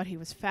always thought he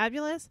was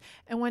fabulous.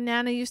 And when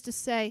Nana used to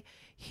say,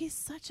 he's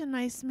such a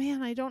nice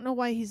man, I don't know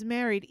why he's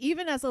married.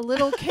 Even as a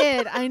little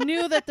kid, I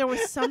knew that there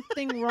was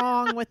something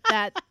wrong with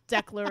that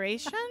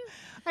declaration.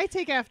 I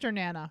take after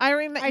Nana. I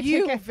remember I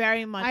you take a-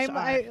 very much I'm, are.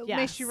 I, May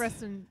Yes. she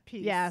rest in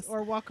peace. Yes.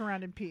 Or walk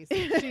around in peace.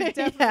 Yeah. She's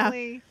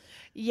definitely.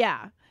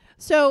 Yeah.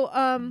 So,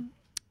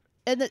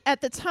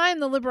 at the time,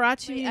 the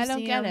Liberace Wait, Museum, I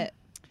don't get it.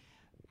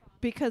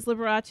 because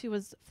Liberace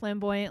was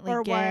flamboyantly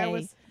Or gay. why I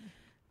was.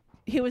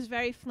 He was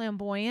very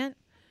flamboyant.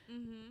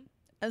 Mm-hmm.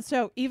 And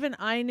so even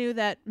I knew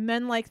that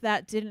men like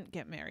that didn't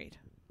get married.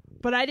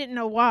 But I didn't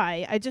know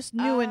why. I just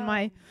knew in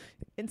my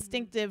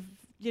instinctive,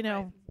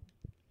 Right.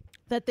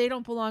 that they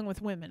don't belong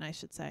with women, I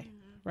should say.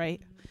 Mm-hmm.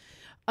 Right?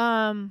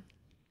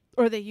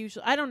 Or they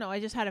usually, I don't know.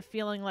 I just had a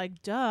feeling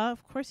like, duh,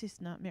 of course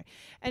he's not married.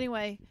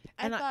 Anyway.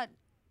 I And thought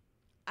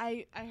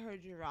I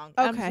heard you wrong.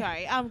 Okay. I'm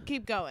sorry.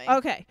 Keep going.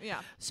 Okay.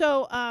 Yeah.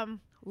 So,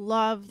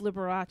 love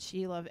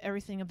Liberace, love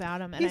everything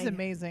about him. And He's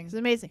amazing. He's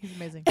amazing. He's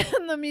amazing.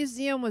 And the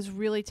museum was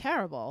really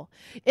terrible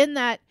in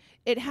that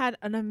it had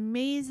an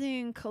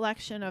amazing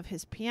collection of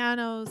his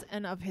pianos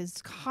and of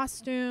his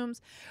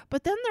costumes.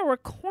 But then there were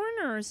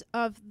corners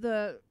of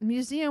the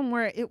museum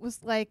where it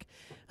was like,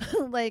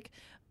 like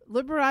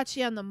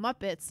Liberace and the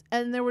Muppets.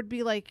 And there would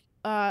be like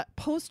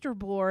poster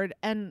board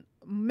and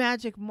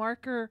magic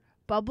marker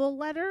bubble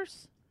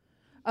letters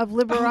of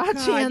Liberace Oh,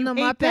 God, and you the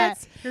hate Muppets.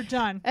 that. You're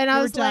done. And You I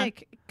were was done.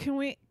 like, can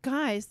we,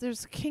 guys,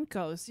 there's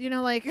Kinkos,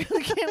 like,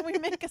 can't we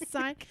make a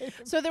sign?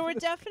 So there were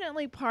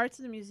definitely parts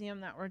of the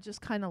museum that were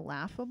just kind of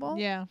laughable.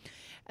 Yeah.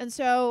 And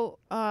so.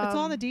 It's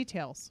all in the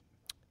details.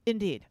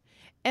 Indeed.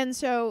 And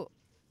so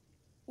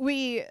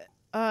we,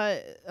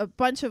 a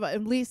bunch of,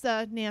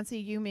 Lisa, Nancy,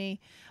 you, me,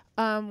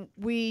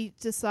 we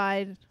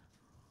decide.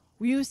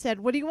 You said,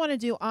 what do you want to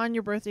do on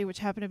your birthday, which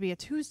happened to be a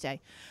Tuesday?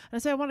 And I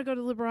said, I want to go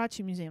to the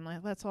Liberace Museum.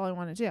 Like, that's all I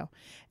want to do.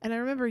 And I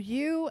remember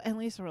you and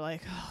Lisa were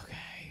like,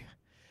 okay,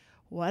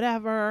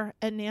 whatever.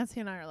 And Nancy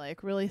and I are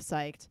like really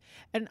psyched.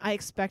 And I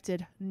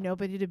expected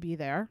nobody to be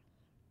there.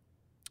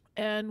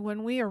 And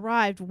when we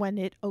arrived, when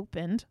it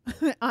opened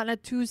on a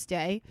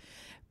Tuesday,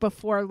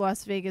 before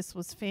Las Vegas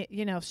was,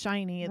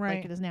 shiny Right.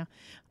 like it is now,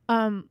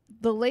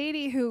 the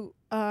lady who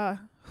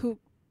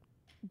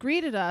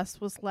greeted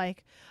us was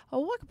like, oh,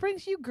 what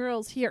brings you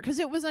girls here? Because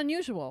it was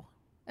unusual.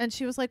 And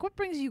she was like, what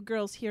brings you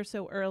girls here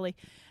so early?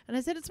 And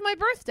I said, it's my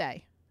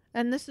birthday.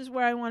 And this is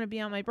where I want to be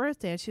on my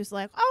birthday. And she was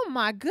like, oh,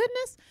 my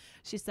goodness.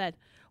 She said,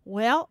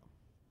 well,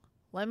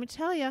 let me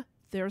tell you,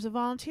 there's a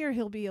volunteer.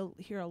 He'll be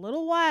here a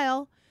little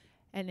while.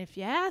 And if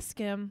you ask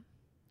him,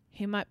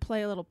 he might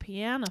play a little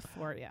piano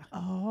for you.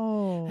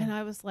 Oh. And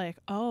I was like,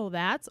 oh,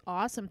 that's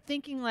awesome.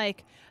 Thinking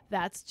like,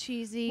 that's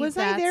cheesy. Was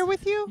I there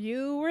with you?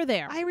 You were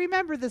there. I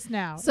remember this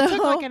now. So- it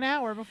took like an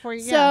hour before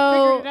you so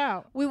figured it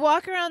out. we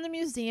walk around the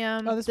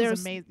museum. Oh, this there's,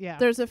 was amazing. Yeah.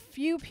 There's a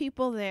few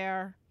people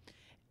there,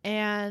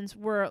 and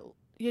we're,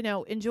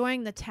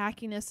 enjoying the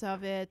tackiness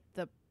of it,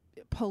 the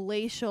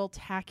palatial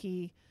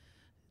tacky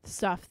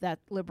stuff that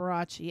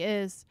Liberace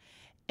is.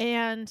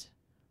 And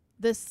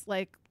this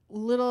like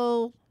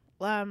little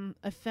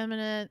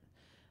effeminate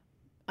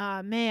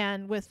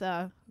man with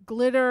a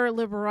glitter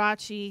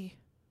Liberace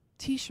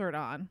t-shirt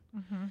on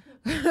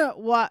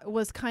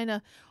was kind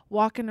of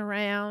walking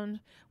around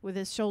with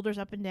his shoulders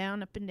up and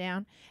down.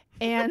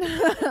 And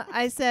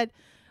I said,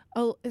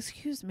 oh,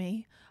 excuse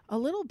me, a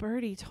little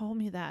birdie told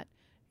me that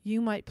you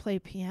might play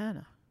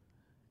piano.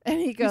 And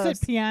he You goes,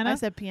 said piano? I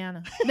said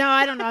piano. No,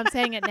 I don't know. I'm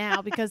saying it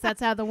now because that's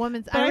how the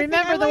woman's. But I I think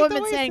remember I the like the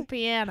woman way you saying said-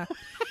 piano.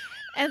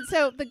 And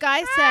so the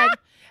guy said,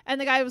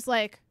 and the guy was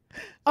like,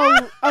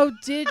 oh,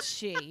 did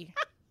she?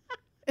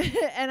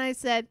 And I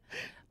said,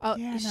 oh,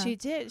 Piano. she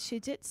did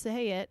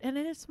say it. And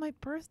it's my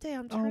birthday.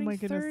 I'm Oh, turning my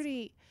goodness.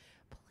 30.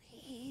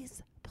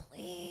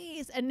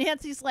 Please. And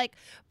Nancy's like,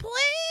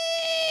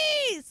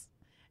 please.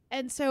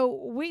 And so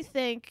we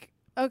think,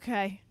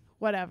 okay,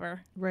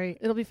 whatever. Right.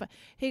 It'll be fun.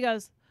 He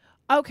goes,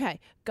 okay,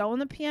 go in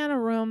the piano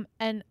room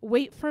and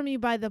wait for me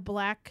by the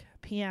black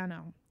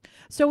piano.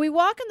 So we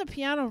walk in the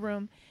piano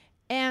room,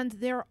 and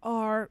there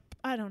are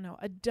I don't know,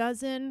 a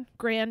dozen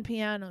grand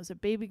pianos, a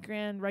baby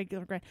grand,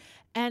 regular grand,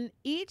 and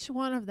each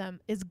one of them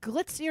is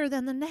glitzier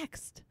than the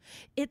next.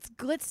 It's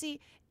glitzy,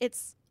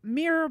 it's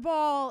mirror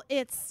ball,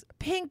 it's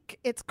pink,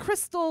 it's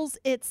crystals,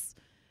 it's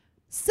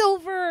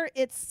silver,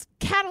 it's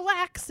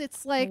Cadillacs,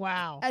 it's like,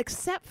 wow.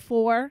 except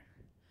for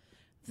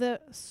the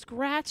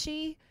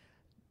scratchy,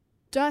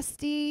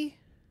 dusty,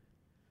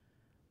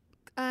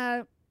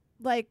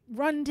 like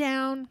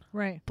rundown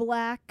Right.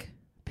 black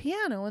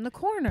piano in the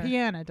corner.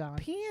 Piano, Don.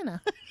 Piano.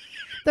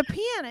 The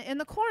piano in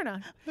the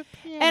corner. The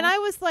piano. And I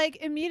was like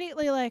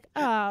immediately like,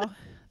 oh,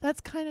 that's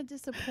kind of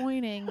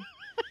disappointing.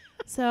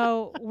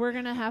 So we're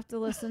gonna have to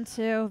listen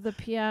to the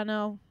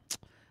piano,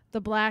 the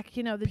black,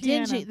 the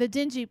Piano.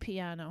 dingy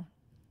piano.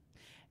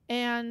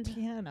 And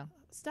piano.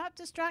 stop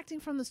distracting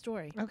from the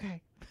story.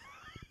 Okay.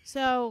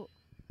 So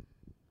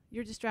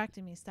you're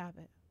distracting me. Stop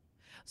it.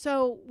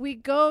 So we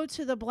go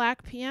to the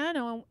black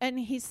piano, and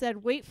he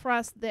said, wait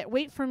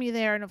for me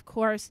there. And of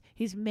course,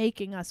 he's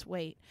making us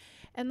wait.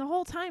 And the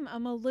whole time,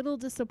 I'm a little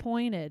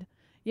disappointed.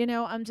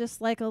 I'm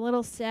just like a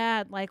little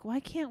sad. Like, why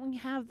can't we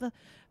have the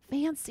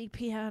fancy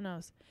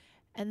pianos?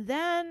 And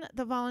then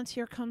the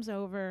volunteer comes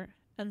over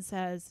and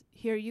says,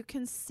 here, you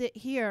can sit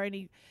here.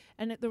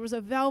 And there was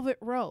a velvet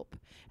rope.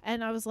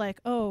 And I was like,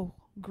 oh,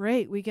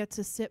 great. We get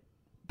to sit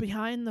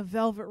behind the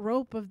velvet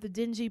rope of the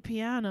dingy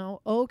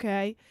piano.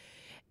 Okay.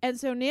 And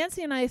so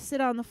Nancy and I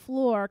sit on the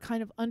floor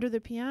kind of under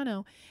the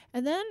piano.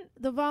 And then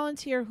the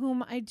volunteer,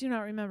 whom I do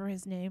not remember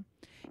his name,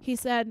 he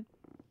said,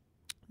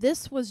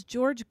 this was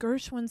George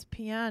Gershwin's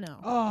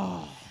piano.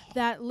 Oh.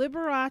 That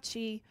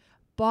Liberace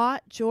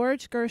bought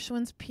George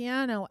Gershwin's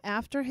piano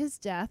after his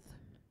death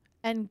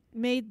and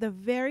made the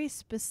very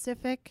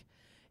specific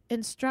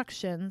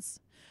instructions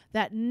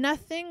that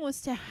nothing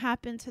was to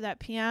happen to that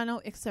piano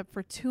except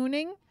for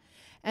tuning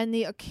and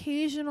the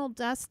occasional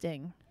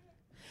dusting,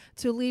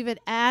 to leave it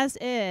as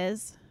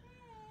is.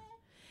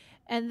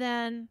 And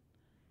then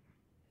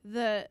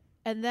that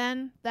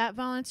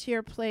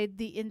volunteer played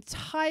the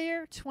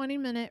entire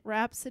 20-minute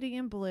Rhapsody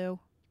in Blue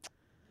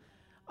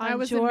That on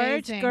was George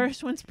amazing.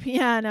 Gershwin's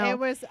piano. It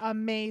was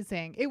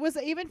amazing. It was,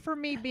 even for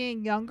me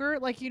being younger,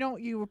 like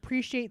you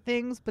appreciate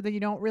things, but then you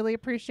don't really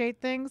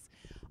appreciate things.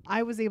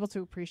 I was able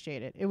to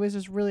appreciate it. It was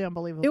just really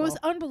unbelievable. It was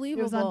unbelievable.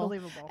 It was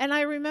unbelievable. And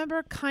I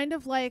remember kind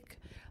of like,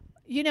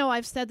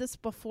 I've said this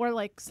before,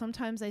 like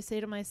sometimes I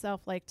say to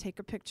myself, like, take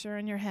a picture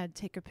in your head,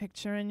 take a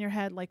picture in your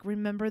head, like,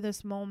 remember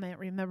this moment.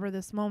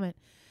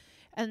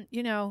 And,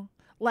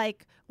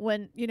 like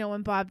when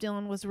Bob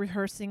Dylan was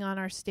rehearsing on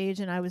our stage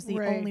and I was the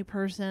Right. only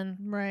person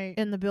right.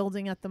 in the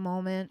building at the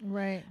moment.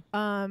 Right.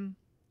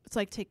 It's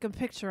like, take a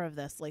picture of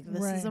this. Like, this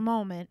is Right. a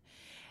moment.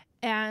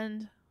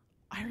 And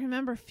I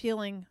remember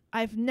feeling,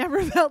 I've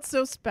never felt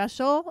so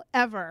special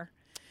ever.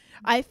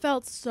 I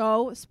felt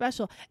so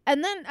special.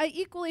 And then I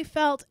equally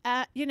felt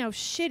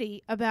shitty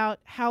about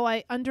how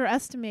I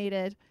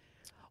underestimated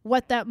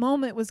what that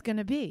moment was going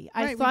to be.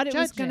 I Right, thought we it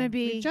was judge going to it.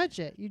 be You judge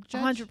it. You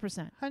judge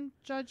 100%.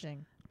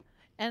 Judging.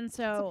 And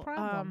so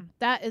problem.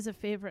 that is a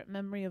favorite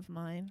memory of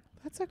mine.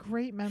 That's a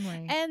great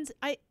memory. And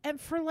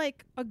for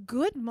like a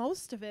good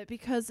most of it,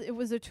 because it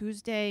was a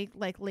Tuesday,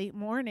 like late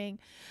morning,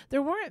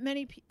 there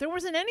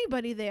wasn't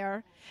anybody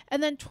there.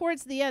 And then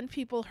towards the end,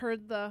 people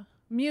heard the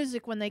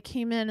music when they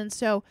came in. And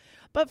so,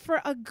 but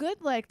for a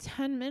good like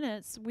 10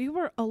 minutes, we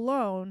were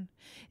alone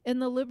in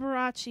the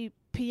Liberace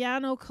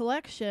piano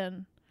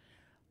collection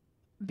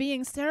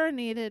being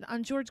serenaded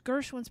on George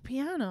Gershwin's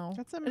piano.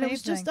 That's And it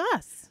was just amazing.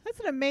 us.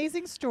 That's an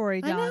amazing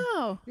story, I Dawn.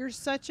 know. You're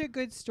such a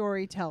good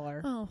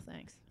storyteller. Oh,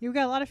 thanks. You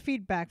got a lot of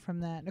feedback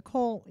from that.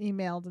 Nicole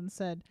emailed and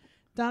said,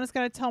 Donna's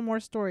got to tell more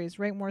stories,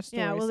 write more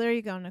stories. Yeah, well, there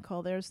you go,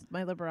 Nicole. There's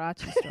my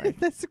Liberace story.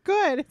 That's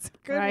good. It's a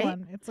good Right?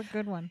 one. It's a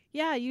good one.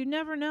 Yeah, you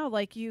never know.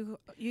 Like you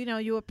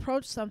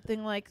approach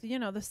something like,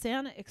 the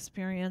Santa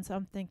experience.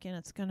 I'm thinking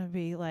it's going to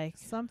be like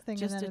Something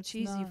just and then a it's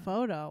cheesy not.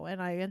 photo. And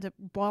I end up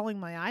bawling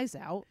my eyes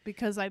out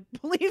because I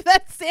believe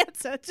that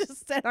Santa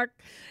just said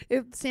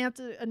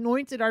Santa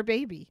anointed our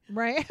baby.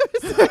 Right?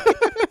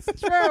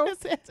 It's true.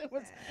 Santa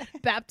was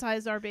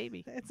baptized our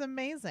baby. It's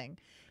amazing.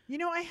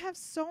 I have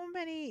so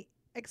many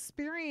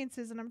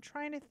experiences and I'm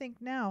trying to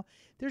think now.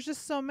 There's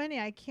just so many.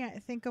 I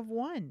can't think of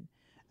one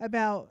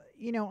about,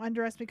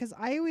 underestimate, because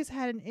I always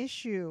had an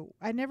issue.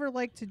 I never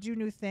liked to do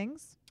new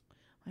things.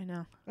 I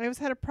know. I always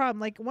had a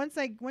problem. Like once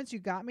you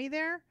got me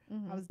there,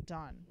 Mhm. I was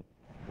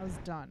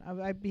done.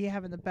 I'd be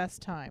having the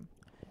best time.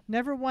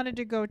 Never wanted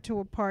to go to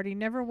a party,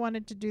 never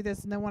wanted to do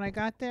this. And then when I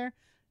got there,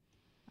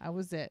 I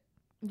was it.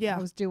 Yeah. I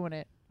was doing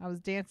it. I was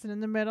dancing in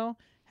the middle,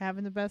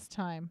 having the best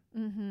time.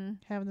 Mm-hmm.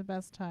 Having the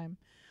best time.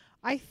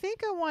 I think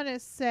I want to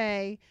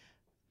say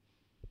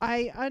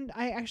I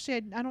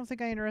don't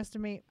think I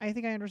underestimate. I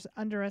think I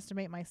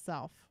underestimate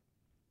myself.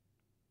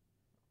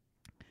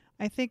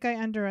 I think I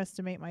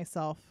underestimate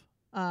myself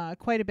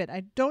quite a bit.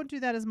 I don't do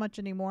that as much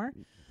anymore,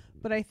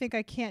 but I think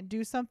I can't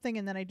do something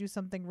and then I do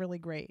something really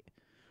great.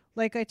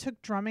 Like I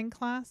took drumming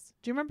class.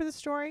 Do you remember the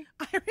story?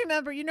 I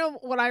remember. You know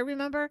what I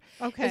remember?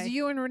 Okay. Is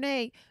you and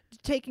Renee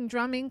taking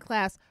drumming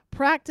class,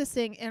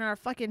 practicing in our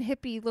fucking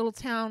hippie little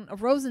town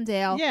of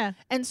Rosendale, Yeah.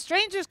 and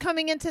strangers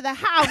coming into the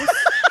house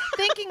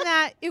thinking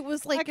that it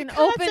was like Like a an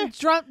open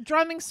concert.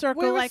 drumming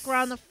circle, were like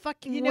around the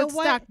fucking You know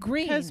Woodstock what?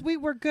 Green. Because we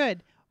were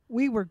good.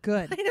 We were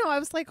good. I know. I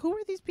was like, who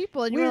are these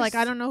people? And We you were were like,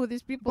 I s- don't know who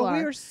these people But are.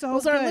 we were so it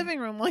was good. our living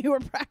room while you were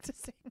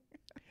practicing.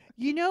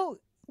 You know,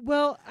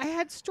 well, I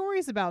had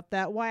stories about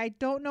that, why I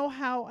don't know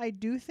how I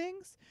do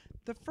things.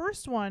 The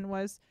first one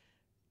was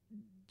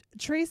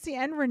Tracy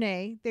and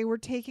Renee, they were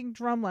taking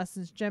drum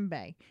lessons,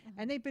 djembe,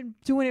 and they've been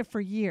doing it for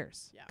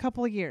years, Yeah.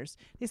 couple of years.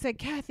 They said,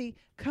 Kathy,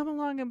 come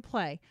along and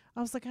play.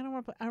 I was like, I don't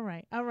want to play. All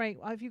right.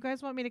 Well, if you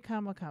guys want me to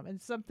come, I'll come.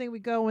 And something we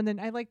go, and then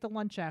I like the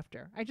lunch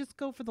after. I just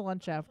go for the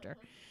lunch after.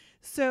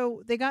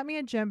 So they got me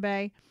a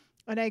djembe,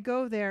 and I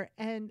go there,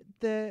 and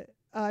the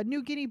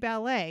New Guinea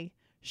Ballet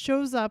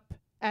shows up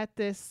at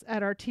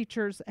our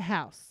teacher's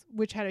house,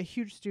 which had a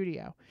huge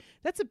studio.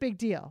 That's a big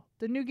deal.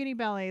 The New Guinea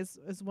Ballet is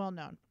well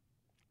known.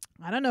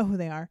 I don't know who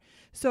they are.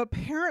 So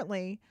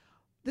apparently,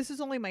 this is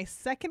only my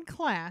second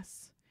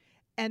class,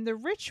 and the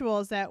ritual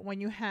is that when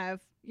you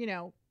have,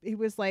 it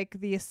was like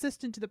the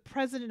assistant to the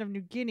president of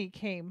New Guinea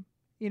came,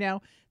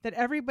 that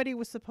everybody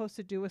was supposed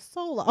to do a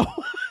solo.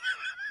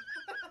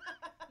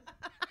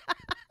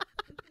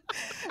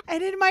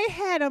 And in my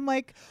head, I'm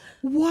like,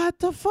 what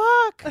the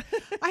fuck?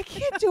 I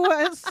can't do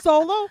a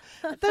solo.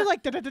 They're like,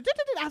 I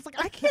was like,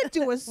 I can't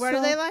do a solo. What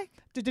are they like?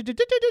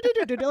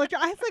 Like,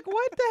 I was like,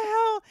 what the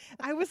hell?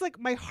 I was like,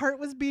 my heart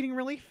was beating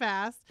really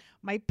fast.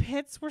 My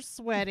pits were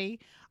sweaty.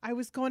 I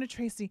was going to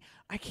Tracy.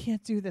 I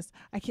can't do this.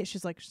 I can't.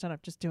 She's like, shut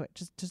up. Just do it.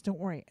 Just don't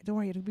worry. Don't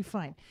worry. It'll be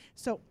fine.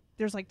 So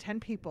there's like 10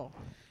 people.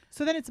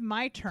 So then it's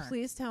my turn.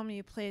 Please tell me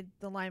you played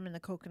the lime and the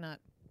coconut.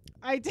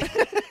 I did.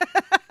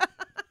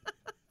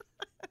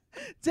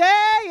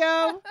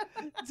 Deo.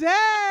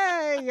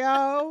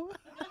 Deo.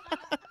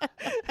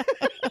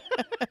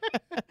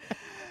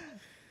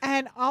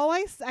 And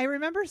I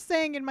remember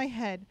saying in my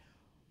head,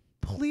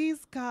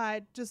 please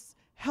God, just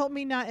help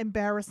me not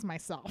embarrass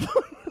myself.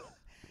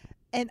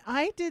 And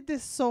I did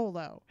this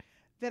solo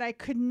that I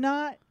could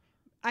not,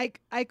 I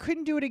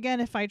couldn't do it again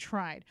if I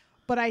tried,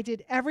 but I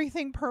did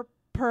everything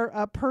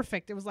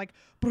perfect. It was like,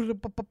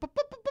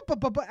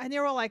 and they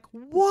were like,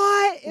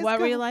 what is What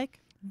were you going-" like?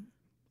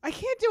 I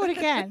can't do it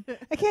again.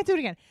 I can't do it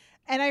again.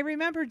 And I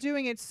remember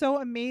doing it so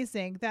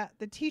amazing that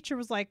the teacher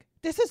was like,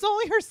 this is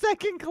only her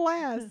second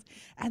class.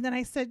 And then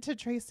I said to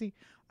Tracy,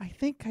 I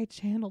think I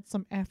channeled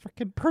some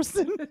African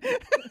person.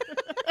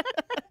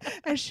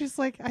 And she's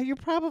like, you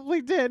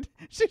probably did.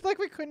 She's like,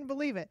 we couldn't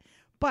believe it.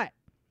 But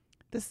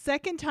the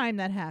second time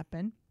that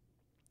happened,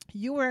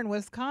 you were in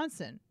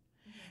Wisconsin.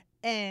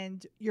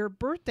 And your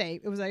birthday,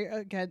 it was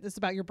again, this is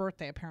about your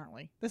birthday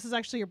apparently. This is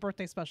actually your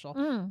birthday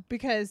special.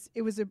 Because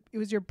it was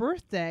your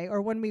birthday,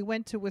 or when we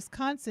went to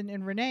Wisconsin,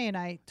 and Renee and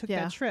I took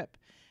Yeah. that trip,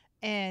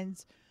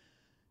 and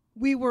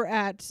we were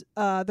at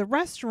the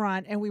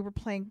restaurant and we were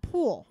playing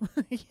pool.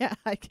 Yeah.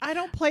 I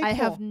don't play pool. I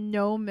have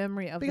no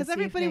memory of Because this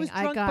everybody evening. was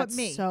drunk I got but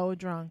me. so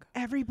drunk.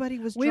 Everybody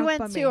was We drunk went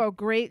but to me. a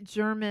great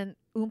German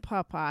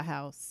Papa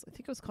house. I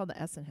think it was called the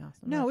Essen House.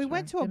 I'm No, not we sure.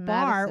 went to a In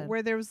bar Madison.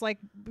 where there was like,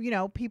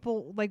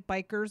 people like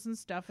bikers and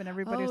stuff, and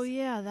everybody Oh was,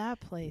 yeah,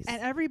 that place.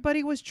 and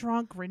everybody was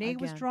drunk. Renee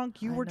was Again,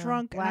 drunk. You I were know.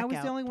 drunk. And I was the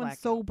Blackout, only one blackout.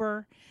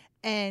 sober.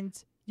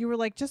 And you were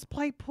like, just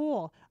play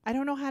pool. I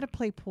don't know how to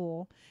play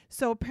pool.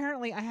 So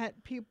apparently I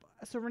had people.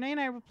 So Renee and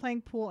I were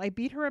playing pool. I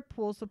beat her at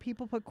pool. So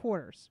people put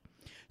quarters.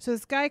 So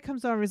this guy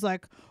comes over. He's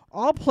like,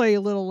 I'll play you,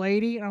 little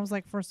lady. And I was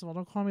like, first of all,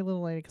 don't call me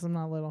little lady because I'm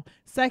not little.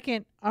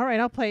 Second, all right,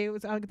 I'll play you.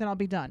 Then I'll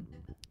be done.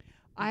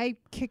 I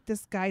kicked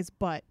this guy's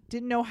butt.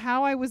 Didn't know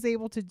how I was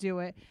able to do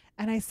it.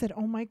 And I said,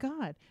 oh my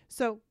God.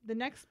 So the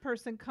next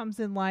person comes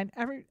in line.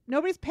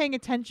 Nobody's paying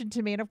attention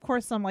to me. And of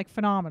course I'm like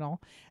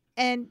phenomenal.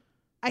 And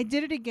I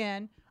did it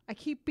again.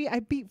 I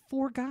beat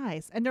 4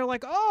 guys. And they're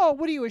like, oh,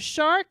 what are you, a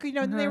shark?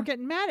 And they were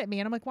getting mad at me.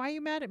 And I'm like, why are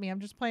you mad at me? I'm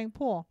just playing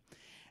pool.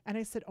 And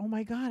I said, oh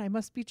my God, I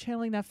must be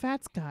channeling that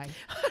Fats guy.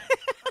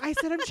 I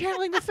said, I'm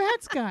channeling the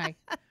Fats guy.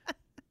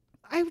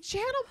 I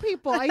channel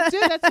people. I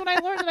did. That's when I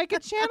learned that I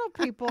could channel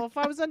people if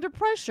I was under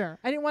pressure.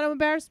 I didn't want to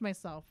embarrass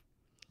myself.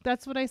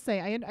 That's what I say.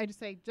 I just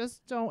say,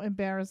 just don't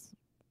embarrass.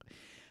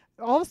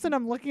 All of a sudden,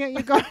 I'm looking at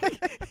you going,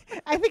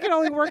 I think it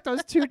only worked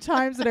those 2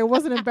 times that I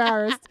wasn't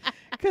embarrassed,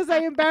 because I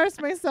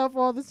embarrassed myself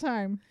all the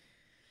time.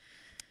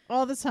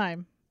 All the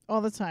time.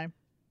 All the time.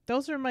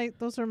 Those are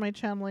my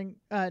channeling,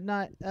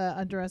 not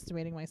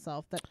underestimating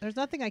myself. That there's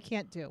nothing I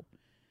can't do.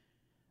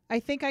 I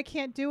think I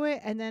can't do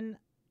it, and then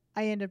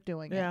I end up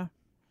doing it.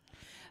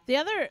 The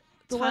other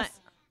The time. less-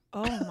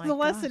 Oh my The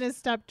lesson gosh. is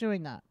stop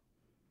doing that.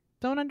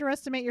 Don't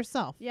underestimate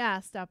yourself. Yeah,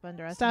 stop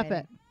underestimating. Stop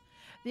it.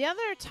 The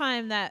other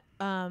time that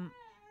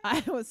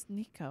I was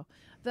Nico.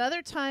 The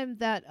other time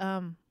that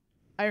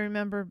I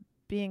remember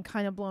being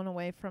kind of blown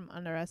away from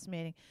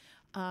underestimating.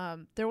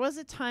 There was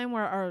a time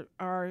where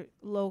our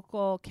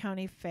local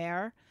county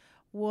fair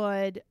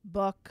would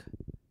book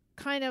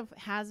kind of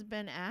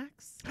has-been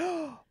acts.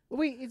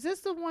 Wait, is this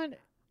the one?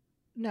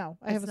 No,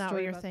 I have That's a not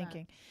story what you're about that.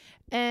 thinking.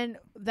 And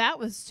that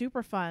was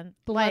super fun.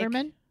 The Like,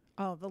 Letterman?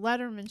 Oh, the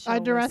Letterman show.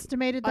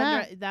 Underestimated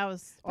that. That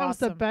was That was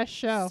the awesome. best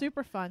show.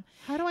 Super fun.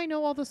 How do I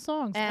know all the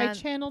songs? I And-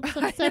 channeled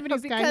some I know,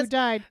 70s guy who because-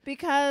 died.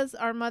 Because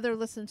our mother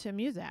listened to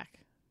music.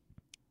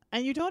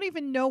 And you don't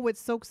even know what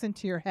soaks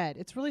into your head.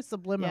 It's really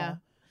subliminal.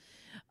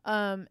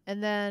 Yeah.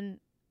 And then,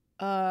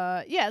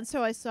 and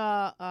so I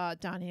saw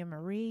Donnie and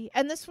Marie.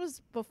 And this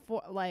was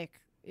before, like,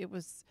 it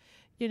was,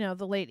 the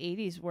late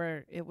 80s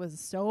where it was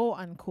so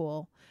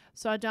uncool.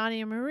 Saw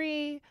Donnie and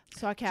Marie,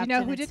 saw Captain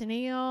know who and did-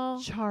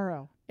 Tennille,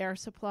 Charo Air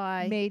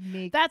Supply. made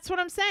me. That's what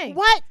I'm saying.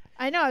 What?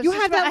 I know. I was You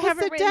just have about- that I have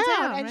it listed written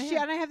down. And right she here.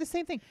 and I have the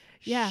same thing.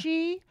 Yeah.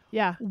 She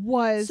Yeah.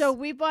 was So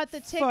we bought the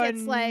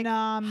tickets like,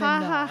 ha phenomenal.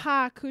 ha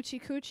ha,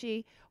 coochie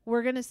coochie.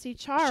 We're going to see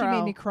Charo. She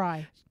made me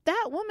cry.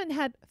 That woman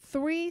had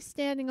 3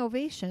 standing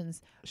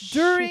ovations She-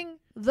 during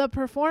the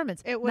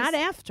performance. It was- not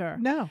after.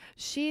 No.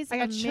 She's I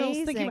got amazing.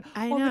 chills thinking about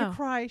I I'm know. going to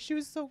cry. She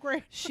was so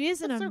great.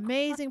 She's an I'm so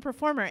amazing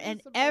performer, She's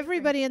and amazing.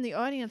 everybody in the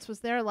audience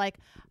was there, like,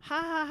 ha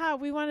ha ha.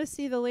 We want to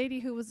see the lady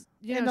who was,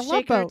 In the Love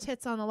shaking her Boat.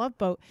 tits on the Love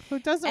Boat. Who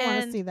doesn't want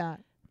to And- see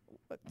that?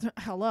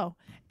 Hello,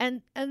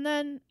 and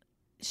then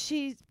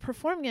she's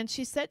performing, and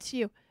she said to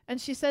you, and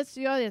she says to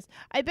the audience,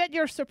 "I bet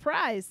you're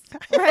surprised."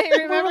 Right? We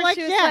were Remember, like,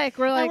 she was yeah. like,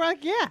 "We're And like." we're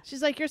like, yeah.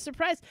 She's like, "You're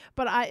surprised,"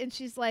 and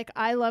she's like,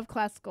 "I love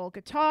classical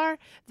guitar.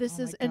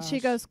 This Oh is," my and she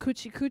gosh. goes,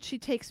 "Coochie coochie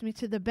takes me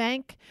to the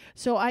bank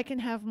so I can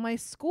have my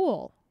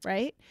school."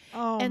 Right?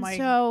 Oh and my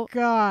so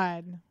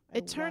God. I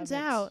it turns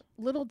love it. out,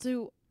 little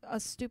do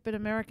us stupid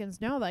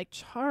Americans know, like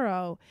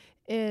Charo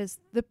is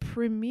the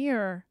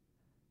premier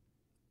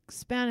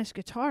Spanish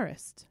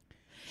guitarist.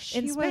 she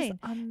in was Spain.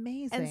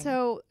 amazing. And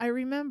so I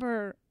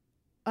remember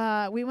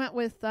we went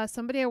with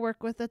somebody I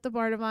work with at the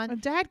Bardavon.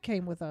 Dad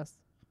came with us.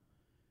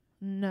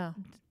 No,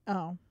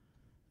 Oh,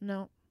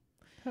 no.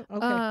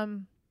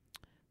 okay.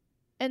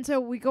 And so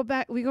we go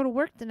to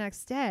work the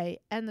next day,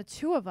 and the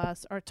two of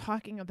us are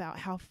talking about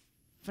how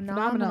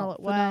phenomenal it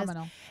was,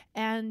 Phenomenal.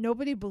 and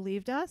nobody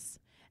believed us.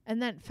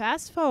 And then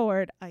fast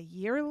forward a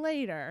year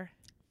later,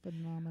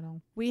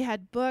 Phenomenal. we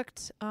had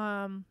booked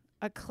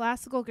a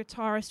classical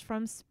guitarist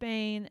from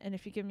Spain, and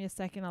if you give me a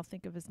second, I'll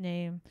think of his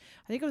name.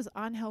 I think it was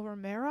Angel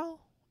Romero.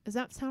 Does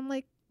that sound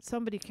like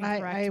somebody can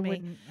correct I me?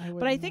 wouldn't.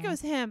 But I think it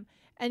was him,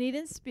 and he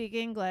didn't speak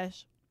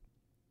English.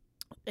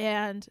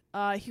 And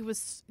he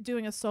was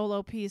doing a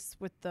solo piece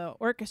with the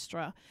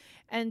orchestra.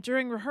 And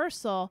during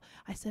rehearsal,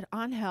 I said,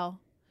 Angel,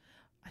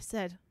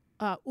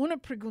 una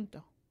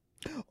pregunta.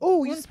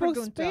 Oh, you Un spoke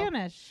pregunto.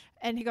 Spanish.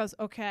 And he goes,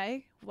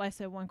 okay. Well, I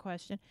said one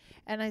question.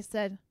 And I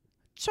said,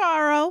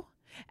 Charo.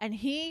 And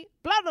he,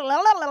 blah, blah,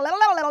 blah, blah, blah,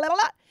 blah, blah,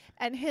 blah.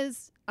 And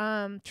his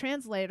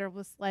translator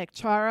was like,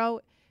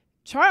 Charo's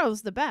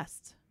the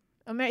best.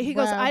 He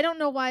goes, Wow. I don't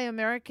know why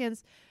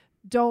Americans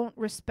don't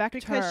respect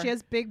Because her. she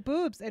has big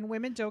boobs, and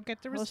women don't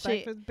get the Well,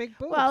 respect she- with big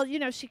boobs.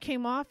 Well, she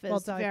came off Well,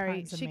 as Dolly very,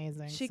 Parton's she,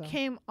 amazing, she so.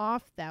 came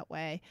off that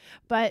way.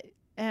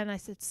 And I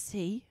said,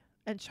 see?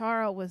 And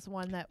Charo was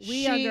one that we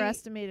She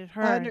underestimated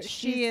her. and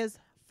she she's- is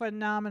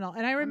phenomenal,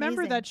 and I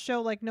remember amazing. that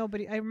show like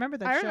nobody. I remember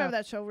that. I show. remember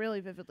that show really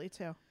vividly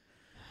too.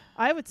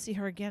 I would see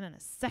her again in a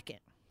second.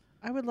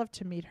 I would love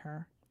to meet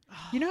her.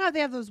 You know how they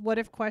have those what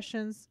if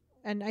questions,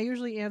 and I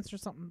usually answer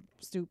something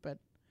stupid.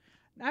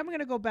 I'm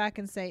gonna go back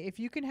and say, if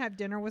you can have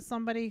dinner with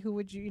somebody, who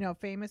would you,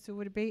 famous, who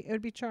would it be? It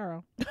would be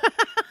Charo.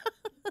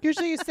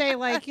 Usually you say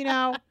like,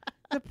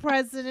 the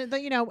president,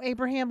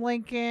 Abraham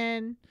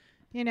Lincoln,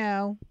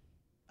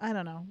 I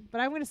don't know,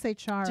 but I'm gonna say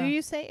Charo. Do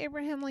you say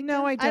Abraham Lincoln?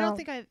 No, I I don't. don't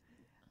think I.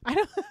 I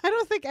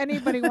don't think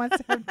anybody wants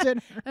to have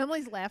dinner.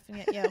 Emily's laughing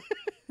at you.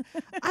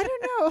 I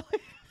don't know.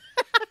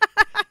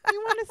 You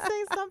want to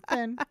say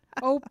something?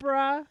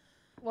 Oprah.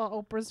 Well,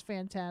 Oprah's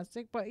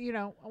fantastic, but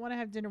I want to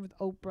have dinner with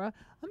Oprah.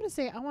 I'm going to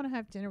say I want to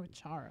have dinner with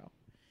Charo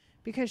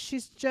because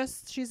she's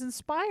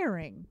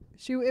inspiring.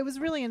 It was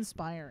really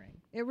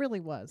inspiring. It really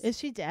was. Is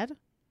she dead?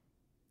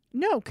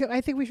 No,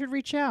 I think we should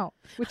reach out.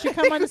 Would she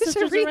come on the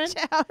Sisters Are In?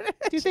 Do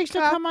you think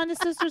she'll come on the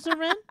Sisters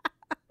Are In?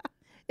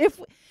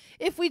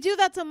 If we do,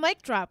 that's a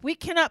mic drop. We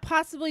cannot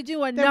possibly do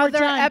we're another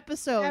done.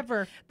 episode.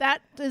 Ever.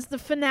 That is the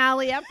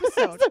finale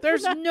episode.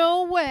 There's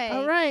no way.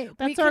 All right. we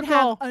That's our could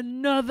goal. have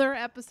another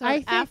episode I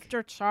think-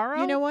 after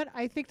Charo. You know what?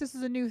 I think this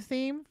is a new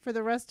theme for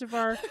the rest of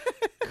our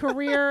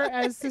career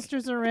as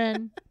Sisters Are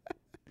In.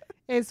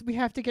 Is we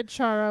have to get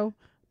Charo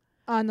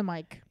on the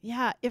mic.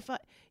 Yeah, if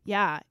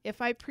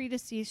I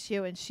predecease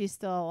you and she's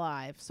still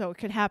alive, so it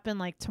could happen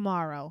like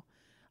tomorrow.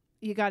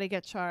 You got to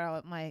get Charo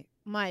at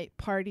my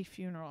party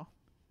funeral.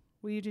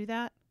 Will you do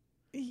that?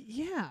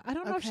 Yeah, I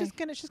don't know if Okay.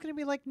 she's gonna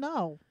be like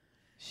no.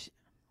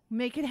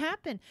 Make it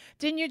happen.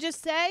 Didn't you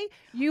just say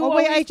you? Oh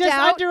wait, I always just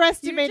doubt?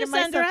 underestimated You just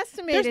myself.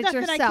 underestimated There's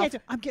nothing yourself. I can't do.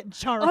 I'm getting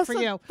Charo Also,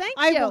 for you. thank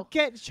I you. will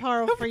get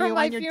Charo for For you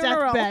my on your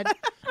funeral. deathbed.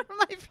 For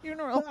my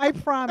funeral. I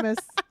promise.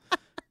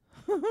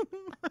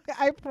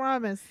 I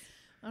promise.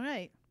 All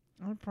right,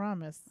 I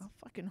promise. I'll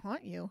fucking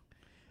haunt you.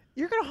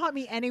 You're gonna haunt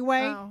me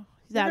anyway. Oh,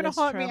 You're that gonna is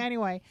haunt true. me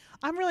anyway.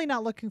 I'm really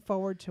not looking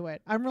forward to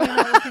it. I'm really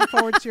not looking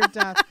forward to your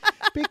death.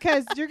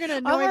 because you're gonna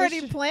annoy I'm the already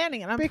shit-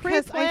 planning it. I'm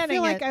because I pre-planning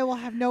feel it. like I will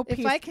have no peace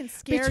if I can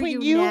scare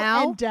between you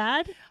now, and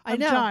Dad. I I'm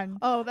know. done.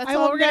 Oh, that's I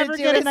all will we're gonna never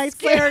do get a is night's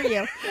scare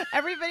you.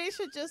 Everybody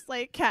should just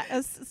like,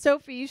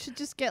 Sophie, you should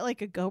just get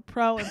like a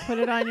GoPro and put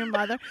it on your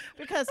mother,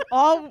 because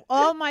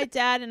all my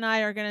dad and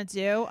I are gonna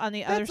do on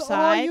the other That's all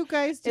side you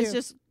guys do. is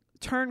just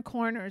turn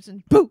corners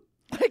and boom,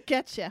 I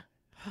get you.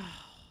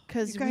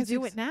 Because You we guys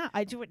do are it now.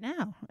 I do it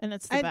now, and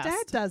it's the and best.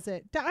 Dad does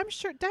it. I'm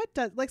sure Dad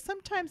does. Like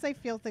sometimes I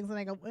feel things and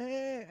I go,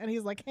 and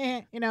he's like,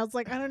 you know, it's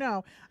like I don't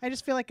know. I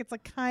just feel like it's a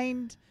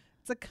kind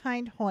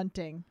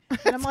haunting,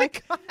 and I'm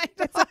like,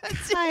 it's a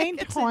kind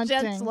It's haunting.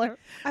 a gentler,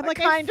 I'm a like,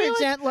 I kinder, feel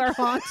like, gentler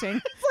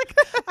haunting.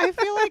 I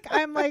feel like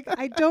I'm like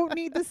I don't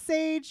need the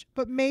sage,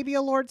 but maybe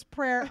a Lord's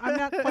Prayer. I'm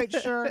not quite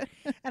sure,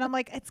 and I'm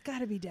like, it's got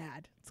to be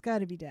Dad. It's got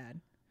to be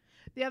Dad.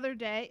 The other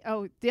day,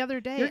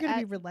 You're gonna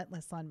be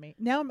relentless on me.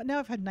 Now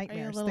I've had Are you a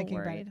nightmares little thinking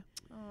about it. worried?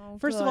 Oh,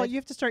 First of all, good. you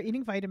have to start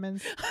eating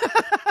vitamins.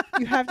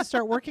 You have to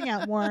start working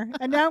out more.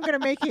 And now I'm gonna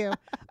make you.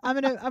 I'm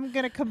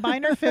gonna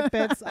combine our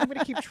Fitbits. I'm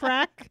gonna keep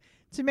track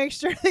to make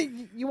sure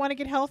that you want to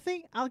get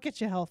healthy. I'll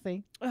get you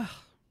healthy. Ugh.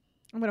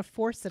 I'm gonna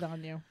force it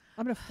on you.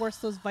 I'm gonna force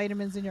those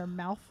vitamins in your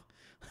mouth.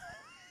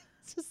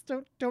 Just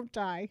don't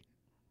die.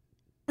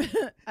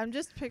 I'm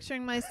just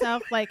picturing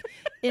myself like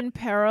in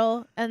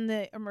peril, and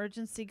the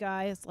emergency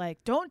guy is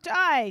like, "Don't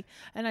die,"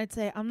 and I'd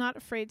say, "I'm not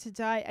afraid to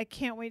die. I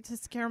can't wait to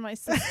scare my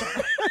sister."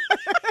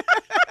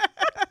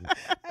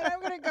 And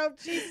I'm gonna go,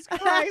 Jesus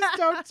Christ,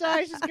 don't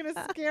die. She's gonna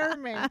scare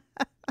me.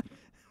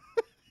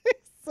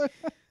 So,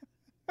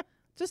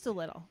 Just a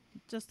little.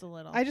 Just a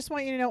little. I just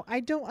want you to know I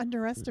don't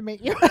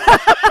underestimate you.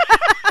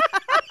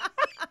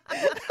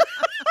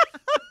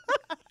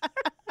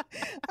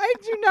 I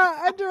do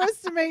not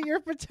underestimate your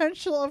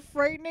potential of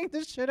frightening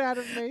the shit out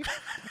of me.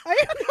 I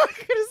am not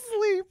going to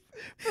sleep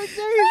for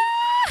days.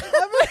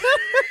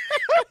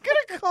 I'm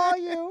gonna call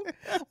you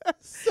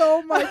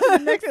so much. The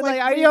next,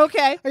 Like, are week. you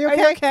okay? Are you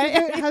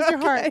okay? How's your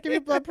heart? okay? Give me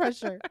blood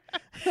pressure.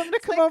 I'm gonna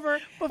come like over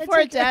Before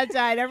and take- Dad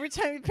died, every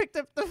time he picked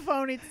up the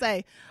phone, he'd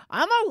say,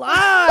 "I'm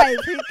alive."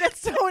 He'd get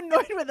so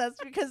annoyed with us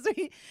because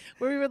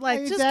we would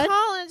like, you just dead?"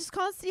 call and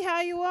see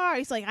how you are.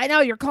 He's like, "I know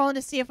you're calling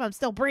to see if I'm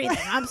still breathing.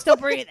 I'm still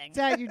breathing."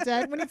 Dad, you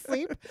dead? When he'd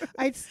sleep,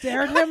 I'd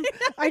stare at him.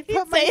 I'd He'd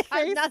put my say,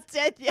 "I'm face. not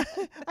dead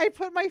yet." I'd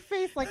put my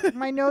face like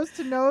my nose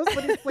to nose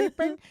when he's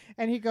sleeping,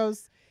 and he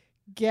goes,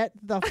 "Get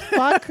the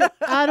fuck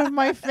out of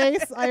my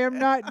face! I am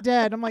not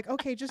dead." I'm like,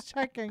 "Okay, just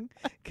checking."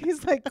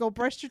 He's like, "Go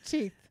brush your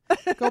teeth.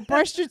 Go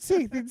brush your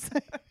teeth." He'd say.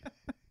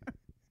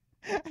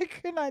 I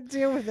could not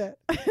deal with it.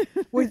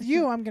 With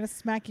you, I'm gonna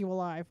smack you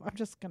alive. I'm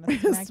just gonna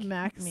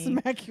Smack me.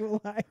 smack you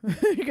alive.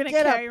 You're gonna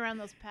Get carry around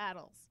those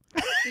paddles.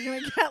 You're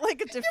gonna get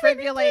like a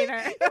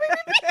defibrillator.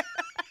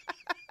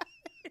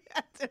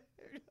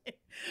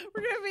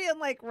 We're gonna be in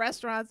like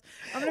restaurants.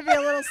 I'm gonna be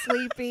a little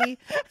sleepy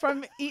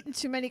from eating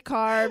too many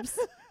carbs.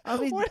 I'll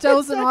be What is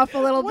dozing that? off a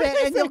little What bit,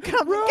 is and you'll that?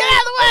 come. Rome. Get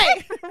out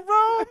of the way!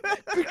 Rome,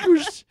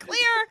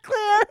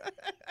 Clear.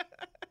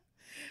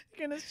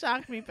 You're gonna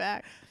shock me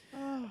back.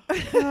 Oh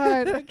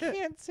God, I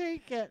can't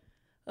take it.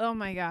 Oh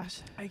my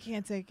gosh! I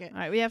can't take it. All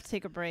right, we have to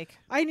take a break.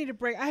 I need a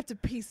break. I have to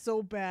pee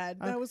so bad.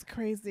 Okay. That was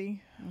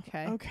crazy.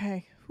 Okay.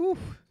 Okay. Whew.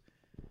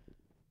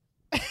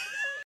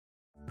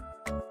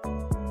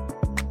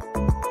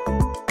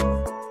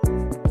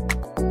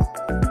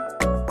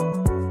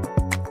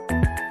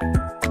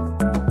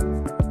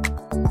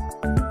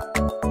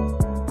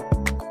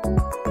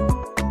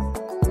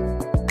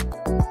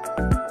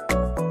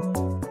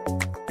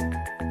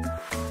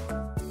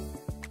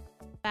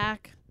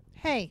 Back.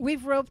 Hey.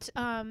 We've roped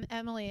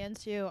Emily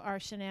into our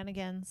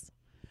shenanigans.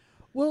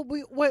 Well,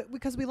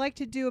 because we like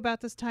to do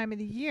about this time of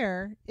the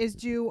year is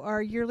do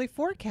our yearly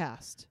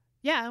forecast.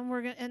 Yeah, and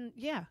we're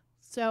gonna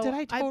So Did I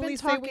I've totally been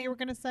say talking. what you were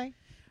going to say?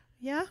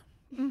 Yeah.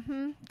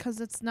 Mm-hmm. Because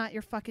it's not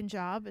your fucking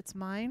job; it's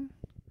mine.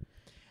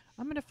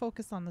 I'm going to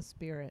focus on the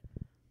spirit.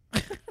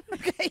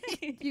 Okay,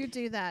 you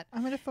do that.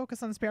 I'm going to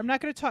focus on the spirit. I'm not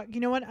going to talk.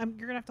 You know what? You're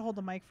going to have to hold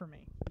the mic for me.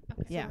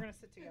 So Yeah. we're going to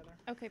sit together.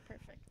 Okay,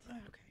 perfect.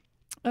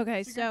 Okay.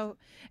 Okay, so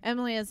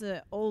Emily is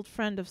an old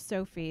friend of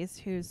Sophie's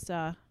who's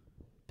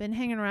been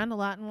hanging around a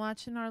lot and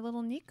watching our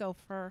little Nico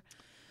for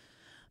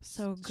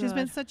so good. She's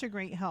been such a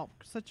great help.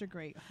 Such a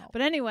great help.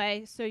 But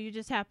anyway, so you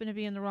just happen to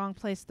be in the wrong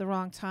place at the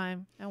wrong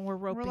time, and we're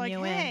roping We're like,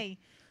 you in. hey,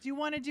 do you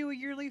want to do a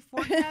yearly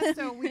forecast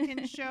so we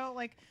can show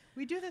like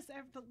we do this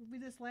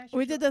last year?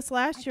 We did this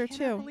last I year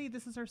cannot too. believe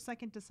this is our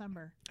second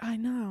December. I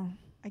know.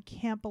 I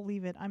can't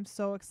believe it. I'm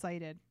so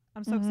excited.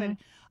 I'm so Mhm. excited.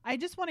 I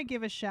just want to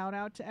give a shout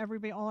out to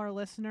everybody, all our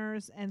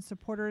listeners and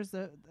supporters,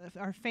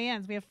 our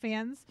fans. We have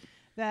fans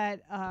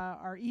that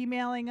are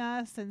emailing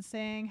us and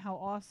saying how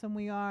awesome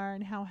we are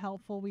and how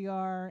helpful we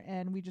are,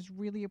 and we just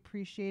really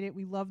appreciate it.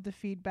 We love the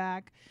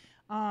feedback.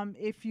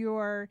 If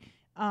you're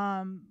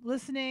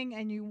listening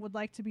and you would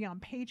like to be on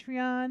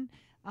Patreon,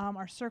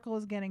 our circle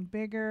is getting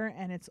bigger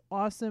and it's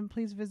awesome.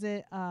 Please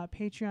visit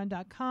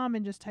patreon.com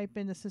and just type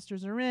in The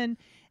Sisters Are In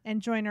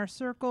and join our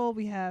circle.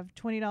 We have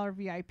 $20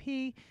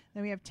 VIP.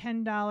 Then we have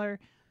 $10,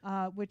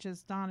 which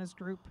is Donna's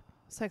group.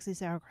 Sexy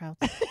sauerkraut.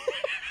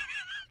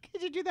 Could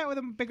Could you do that with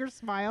a bigger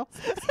smile?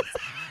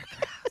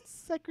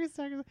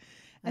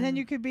 And then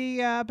you could be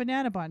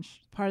Banana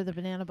Bunch, Part of the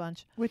Banana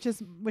Bunch. which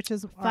is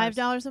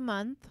 $5 a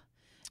month.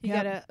 You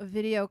Yep. get a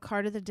video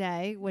card of the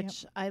day,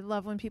 which I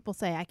love when people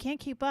say, I can't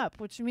keep up,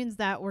 which means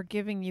that we're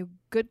giving you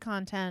good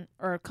content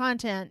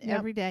Yep.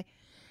 every day.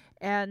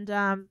 And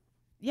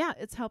yeah,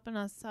 it's helping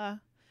us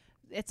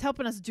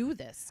do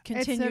this,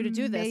 continue to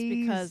do this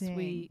because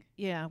we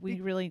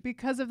really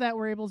because of that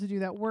we're able to do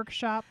that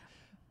workshop.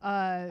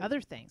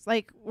 other things.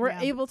 Like we're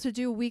Yeah. able to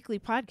do weekly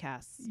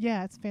podcasts.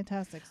 Yeah, it's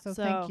fantastic. So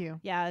thank you.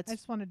 Yeah, I it's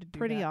just wanted to do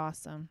pretty that.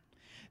 awesome.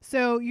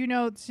 So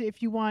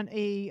if you want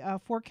a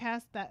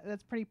forecast,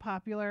 that's pretty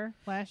popular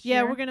last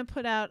Yeah, year. we're gonna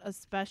put out a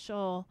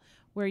special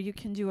where you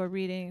can do a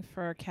reading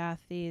for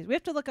Kathy. We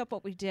have to look up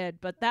what we did,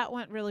 but that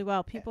went really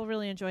well. People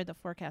really enjoyed the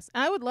forecast.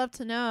 I would love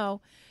to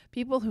know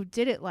people who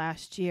did it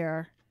last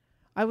year.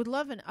 I would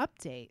love an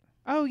update.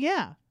 Oh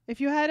yeah. If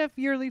you had a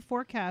yearly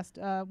forecast,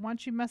 why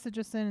don't you message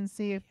us in and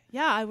see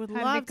Yeah, I would How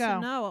did it love to go?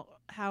 know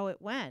how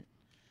it went.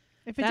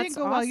 if it That's didn't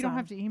go well. You don't awesome.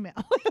 have to email.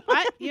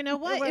 You know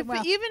what? went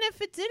well. Even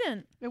if it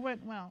didn't. It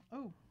went well.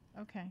 Oh,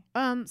 okay.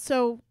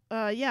 So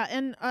yeah,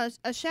 and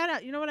a shout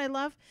out. You know what I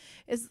love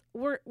is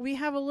we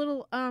have a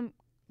little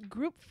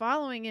group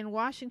following in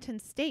Washington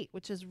State,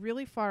 which is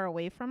really far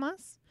away from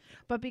us,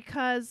 but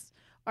because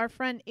our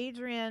friend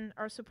Adrian,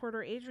 our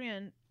supporter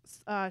Adrian,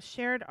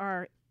 shared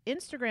our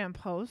Instagram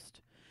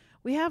post,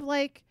 we have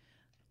like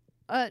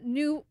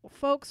new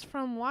folks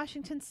from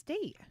Washington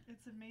State.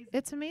 It's amazing.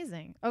 It's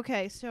amazing.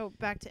 Okay, so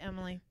back to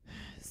Emily.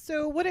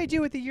 So what I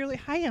do with the yearly.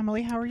 Hi,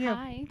 Emily. How are you?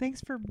 Hi.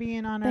 Thanks for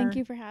being on Thank our.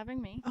 you for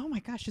having me. Oh my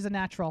gosh, she's a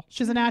natural.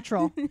 She's a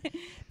natural.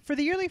 For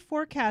the yearly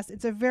forecast,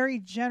 it's a very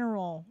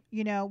general,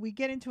 we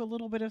get into a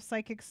little bit of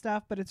psychic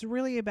stuff, but it's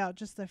really about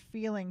just the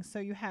feeling. So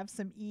you have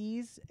some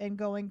ease and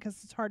going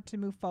because it's hard to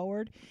move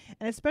forward.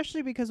 And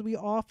especially because we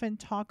often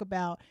talk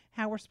about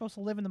how we're supposed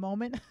to live in the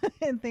moment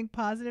and think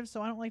positive.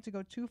 So I don't like to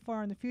go too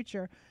far in the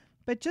future.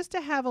 But just to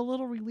have a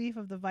little relief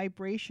of the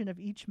vibration of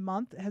each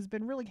month has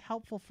been really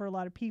helpful for a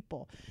lot of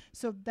people.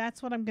 So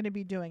that's what I'm going to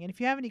be doing. And if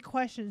you have any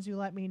questions, you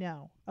let me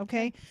know.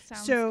 Okay?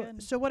 Sounds So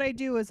good. so what I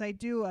do is I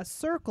do a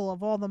circle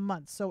of all the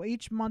months. So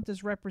each month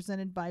is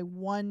represented by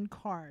one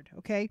card,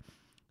 okay?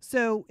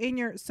 So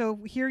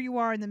here you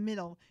are in the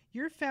middle.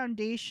 Your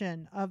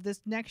foundation of this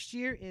next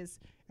year is,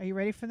 are you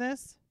ready for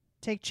this?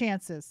 Take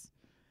chances.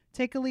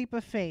 Take a leap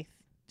of faith.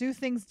 Do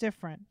things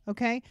different,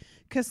 okay?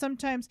 Because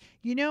sometimes,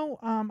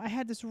 I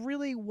had this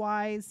really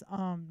wise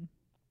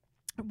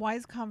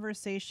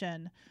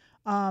conversation,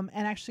 and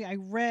actually I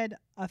read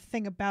a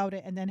thing about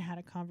it and then had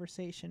a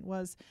conversation,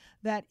 was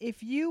that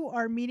if you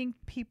are meeting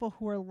people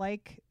who are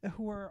alike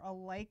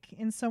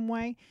in some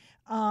way,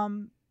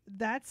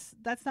 that's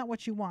not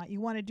what you want. You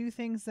want to do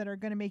things that are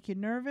going to make you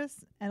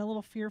nervous and a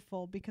little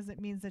fearful because it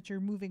means that you're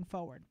moving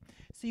forward.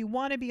 So you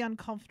want to be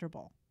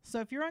uncomfortable. So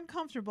if you're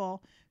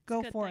uncomfortable,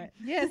 go good for thing. it.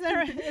 Yeah,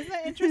 isn't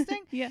that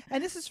interesting? Yeah.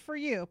 And this is for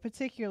you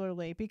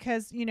particularly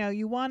because,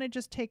 you want to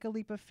just take a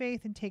leap of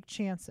faith and take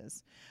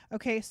chances.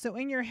 Okay, so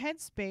in your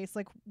headspace,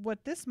 like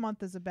what this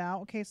month is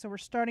about, okay, so we're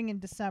starting in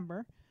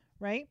December,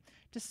 right?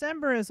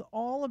 December is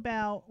all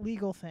about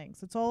legal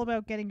things. It's all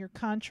about getting your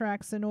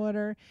contracts in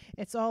order.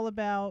 It's all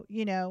about,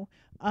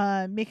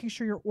 making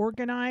sure you're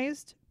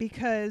organized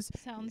because...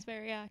 Sounds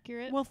very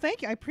accurate. Well,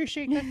 thank you. I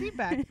appreciate that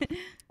feedback.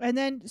 And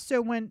then,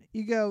 so when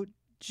you go...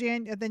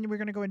 then we're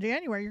going to go in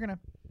January. You're going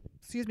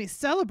to,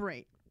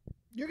 celebrate.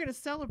 You're going to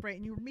celebrate,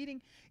 and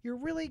you're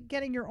really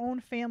getting your own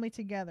family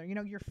together.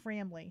 Your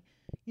family.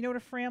 You know what a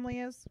family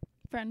is?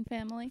 Friend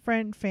family.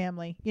 Friend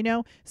family.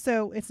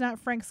 So it's not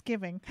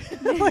Thanksgiving,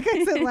 like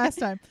I said last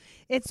time.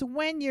 It's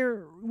when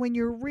you're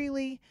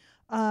really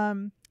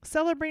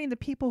celebrating the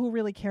people who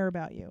really care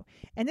about you.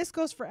 And this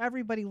goes for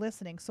everybody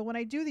listening. So when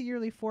I do the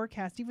yearly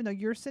forecast, even though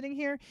you're sitting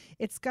here,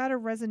 it's got to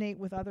resonate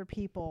with other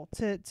people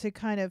to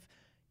kind of.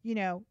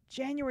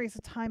 January is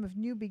a time of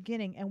new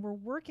beginning, and we're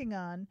working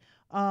on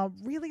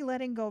really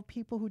letting go of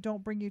people who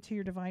don't bring you to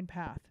your divine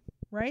path,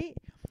 right?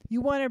 You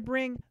want to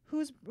bring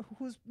who's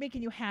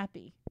making you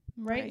happy,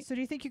 right? So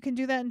do you think you can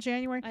do that in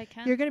January? I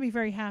can. You're going to be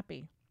very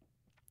happy.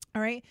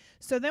 All right.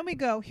 So then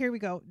here we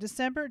go.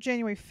 December,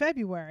 January,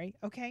 February.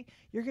 Okay.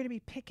 You're going to be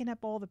picking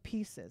up all the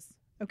pieces.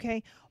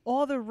 Okay.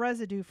 All the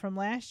residue from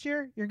last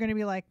year. You're going to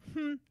be like,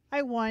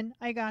 I won.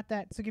 I got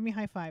that. So give me a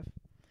high five.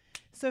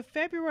 So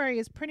February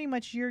is pretty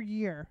much your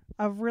year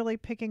of really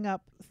picking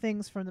up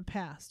things from the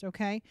past,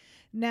 okay?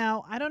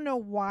 Now, I don't know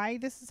why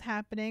this is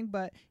happening,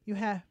 but you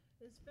have...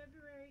 Is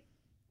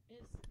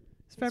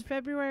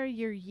February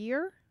your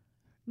year?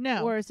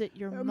 No. Or is it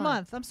your month?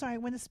 Month. I'm sorry.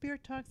 When the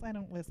spirit talks, I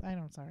don't listen.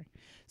 Sorry.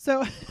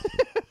 So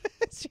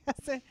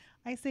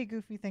I say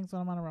goofy things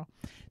when I'm on a roll.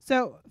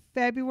 So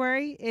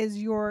February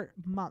is your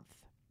month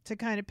to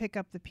kind of pick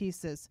up the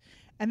pieces.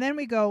 And then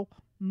we go...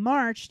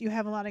 March, you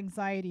have a lot of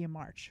anxiety in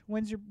March.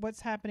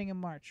 What's happening in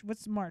March?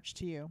 What's March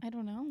to you? I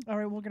don't know. All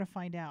right, we're going to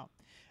find out.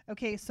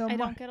 Okay, so I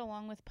don't get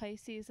along with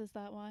Pisces. Is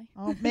that why?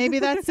 Oh, maybe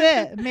that's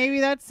it. Maybe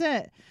that's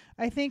it.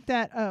 I think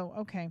that,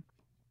 okay.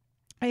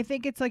 I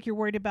think it's like you're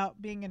worried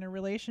about being in a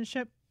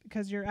relationship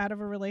because you're out of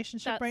a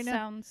relationship That right now?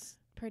 sounds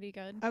pretty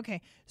good.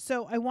 Okay.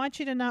 So I want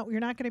you to you're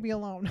not going to be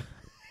alone.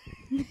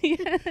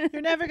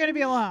 You're never going to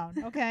be alone,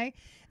 okay?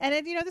 And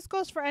if, this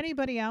goes for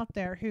anybody out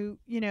there who,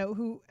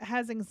 who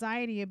has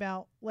anxiety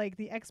about like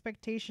the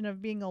expectation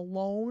of being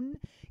alone.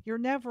 You're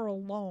never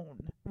alone,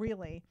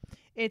 really.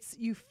 It's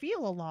you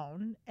feel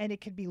alone and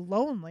it can be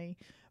lonely,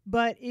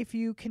 but if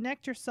you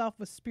connect yourself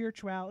with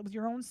spirituality, with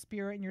your own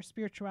spirit and your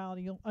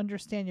spirituality, you'll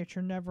understand that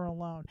you're never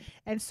alone.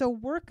 And so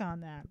work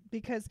on that,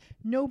 because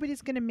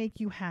nobody's going to make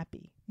you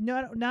happy.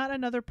 Not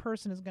another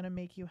person is going to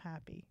make you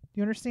happy.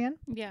 You understand?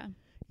 Yeah.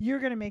 You're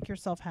going to make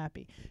yourself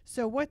happy.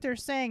 So what they're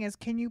saying is,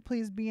 can you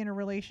please be in a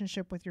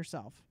relationship with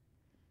yourself?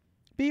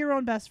 Be your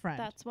own best friend.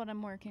 That's what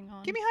I'm working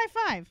on. Give me a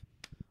high five.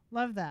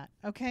 Love that.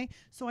 Okay.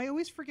 So I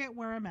always forget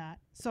where I'm at,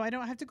 so I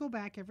don't have to go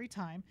back every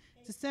time.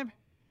 December.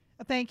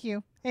 Thank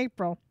you,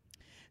 April.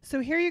 So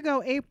here you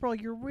go, April.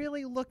 You're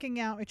really looking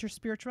out at your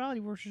spirituality,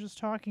 which we're just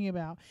talking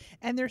about.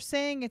 And they're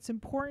saying it's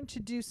important to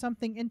do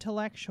something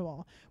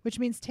intellectual, which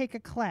means take a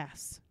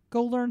class.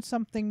 Go learn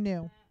something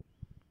new.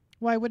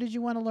 Why? What did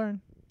you want to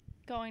learn?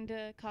 Going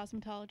to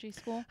cosmetology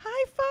school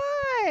High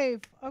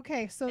five.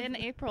 Okay, so in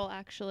April,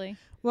 actually.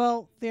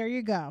 well, there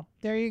you go.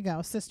 There you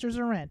go. Sisters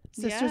are in.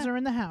 Sisters Yeah. are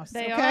in the house.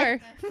 They okay?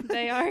 are.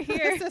 They are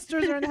here.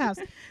 Sisters are in the house.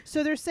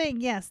 So they're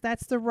saying, yes,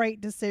 that's the right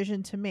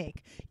decision to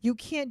make. You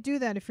can't do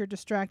that if you're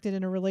distracted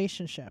in a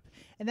relationship.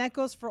 And that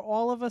goes for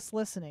all of us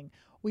listening.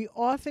 We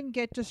often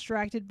get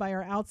distracted by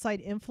our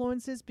outside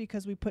influences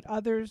because we put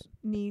other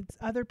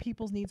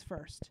people's needs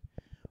first.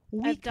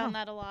 I've done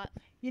that a lot.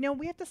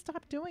 We have to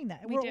stop doing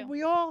that. We do.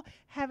 We all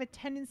have a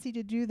tendency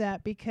to do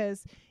that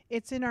because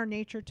it's in our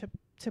nature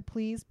to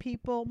please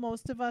people.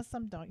 Most of us,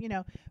 some don't,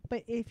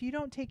 But if you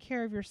don't take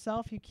care of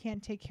yourself, you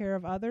can't take care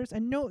of others.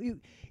 And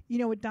you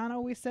know what Donna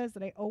always says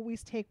that I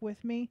always take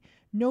with me?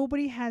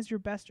 Nobody has your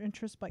best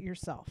interest but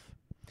yourself.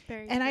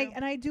 Very And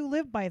true. I do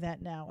live by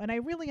that now. And I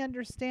really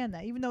understand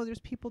that, even though there's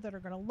people that are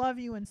going to love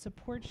you and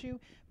support you.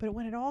 But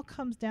when it all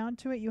comes down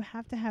to it, you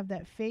have to have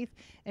that faith,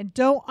 and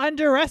don't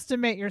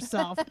underestimate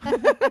yourself.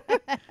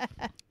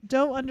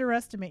 Don't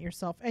underestimate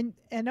yourself. And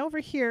over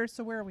here,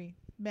 so where are we?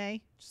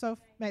 May. So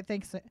May,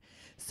 thanks.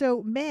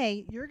 So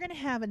May, you're going to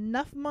have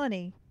enough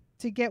money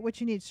to get what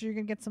you need. So you're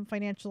going to get some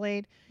financial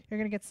aid. You're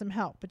going to get some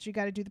help, but you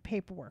got to do the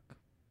paperwork.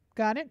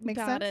 Got it? Makes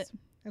Got sense?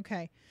 it.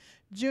 Okay.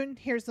 June,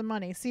 here's the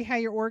money. See how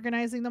you're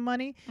organizing the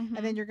money? Mhm. And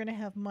then you're going to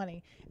have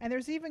money. And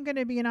there's even going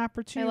to be an I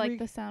opportunity. like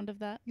the sound of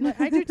that.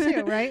 I do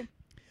too, right?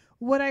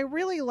 What I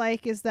really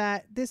like is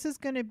that this is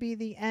going to be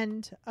the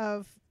end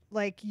of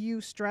like you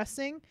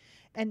stressing,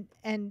 and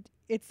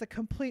it's the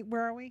complete.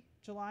 Where are we?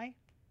 July?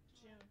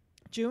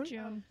 June.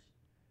 June.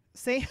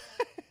 See?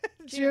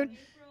 June.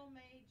 April,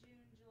 May, June,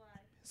 July.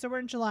 So we're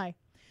in July.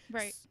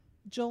 Right.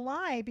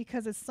 July,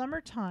 because it's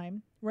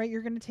summertime, right?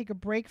 You're going to take a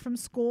break from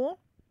school.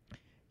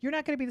 You're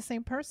not going to be the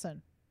same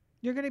person.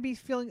 You're going to be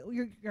feeling,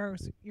 you're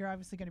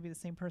obviously going to be the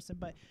same person,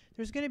 but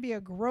there's going to be a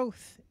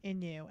growth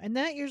in you. And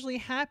that usually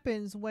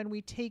happens when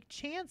we take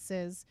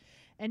chances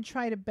and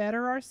try to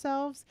better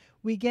ourselves.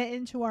 We get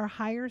into our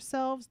higher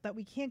selves that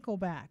we can't go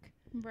back.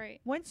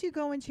 Right. Once you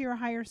go into your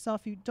higher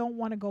self, you don't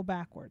want to go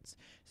backwards.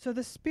 So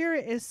the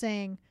spirit is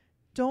saying,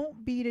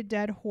 don't beat a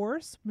dead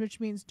horse, which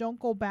means don't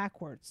go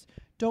backwards.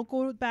 Don't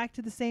go back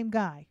to the same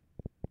guy.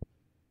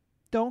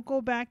 Don't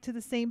go back to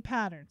the same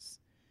patterns.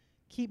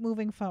 Keep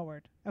moving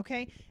forward,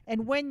 okay?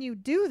 And when you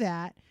do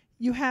that,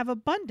 you have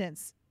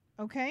abundance,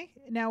 okay?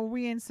 Now, are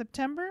we in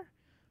September?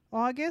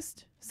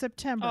 August?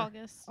 September.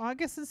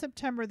 August and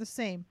September, the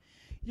same.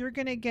 You're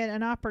going to get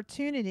an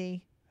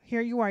opportunity.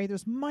 Here you are.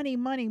 There's money,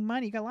 money,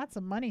 money. You got lots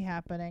of money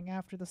happening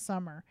after the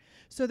summer.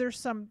 So there's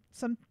some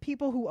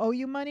people who owe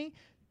you money.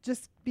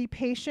 Just be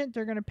patient.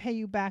 They're going to pay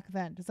you back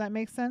then. Does that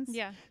make sense?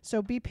 Yeah.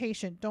 So be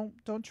patient.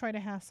 Don't try to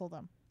hassle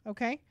them,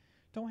 okay?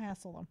 Don't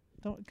hassle them.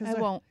 I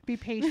won't. Be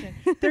patient.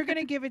 They're going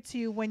to give it to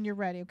you when you're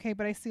ready, okay?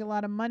 But I see a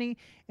lot of money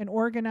and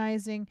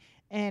organizing,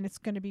 and it's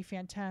going to be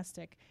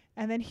fantastic.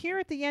 And then here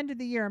at the end of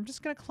the year, I'm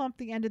just going to clump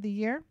the end of the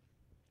year,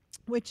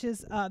 which is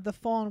the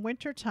fall and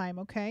winter time,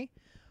 okay?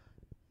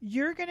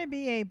 You're going to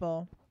be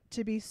able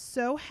to be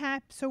so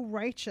happy, so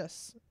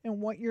righteous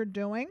in what you're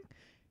doing.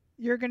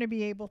 You're going to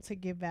be able to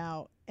give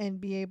out and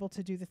be able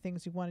to do the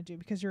things you want to do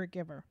because you're a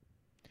giver.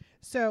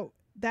 So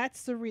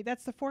that's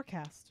the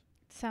forecast.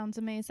 Sounds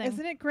amazing.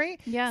 Isn't it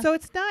great? Yeah. So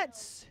it's not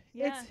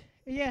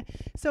Yeah.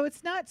 So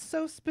it's not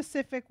so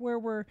specific where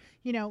we're,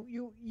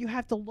 you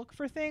have to look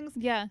for things.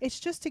 Yeah. It's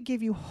just to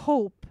give you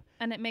hope.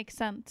 And it makes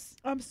sense.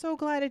 I'm so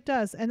glad it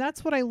does. And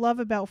that's what I love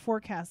about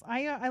forecasts.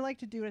 I like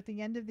to do it at the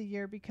end of the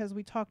year because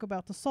we talk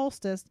about the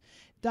solstice.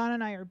 Don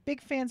and I are big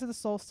fans of the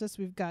solstice.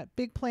 We've got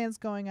big plans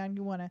going on.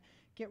 You want to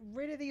get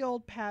rid of the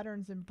old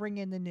patterns and bring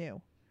in the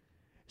new.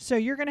 So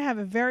you're going to have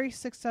a very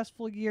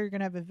successful year. You're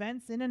going to have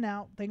events in and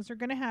out. Things are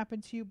going to happen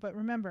to you. But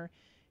remember,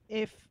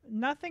 if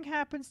nothing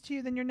happens to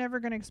you, then you're never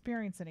going to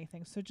experience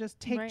anything. So just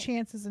take Right.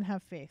 chances and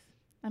have faith.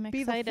 I'm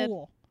Be excited. the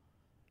fool.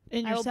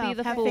 In I will be yourself.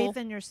 the Have fool. faith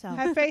in yourself.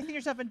 Have faith in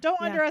yourself and don't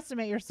Yeah.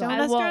 underestimate yourself.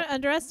 Don't I won't.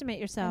 underestimate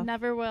I yourself.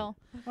 never will.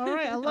 All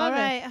right, I All love it.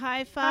 right,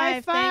 high five.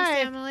 High five.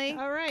 Thanks, Emily.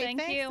 All right, Thank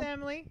thanks, you.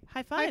 Emily. High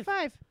High five.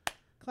 five.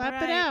 Clap All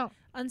it right. out.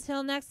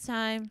 Until next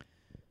time.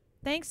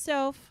 Thanks,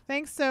 Soph.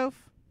 Thanks,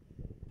 Soph.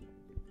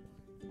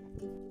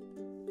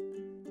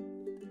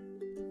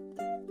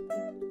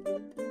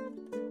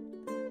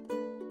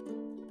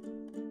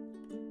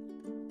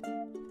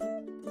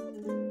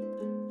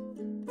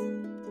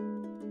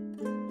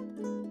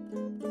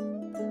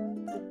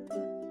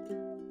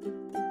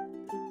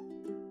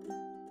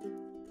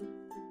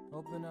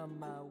 Open up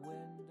my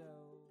window.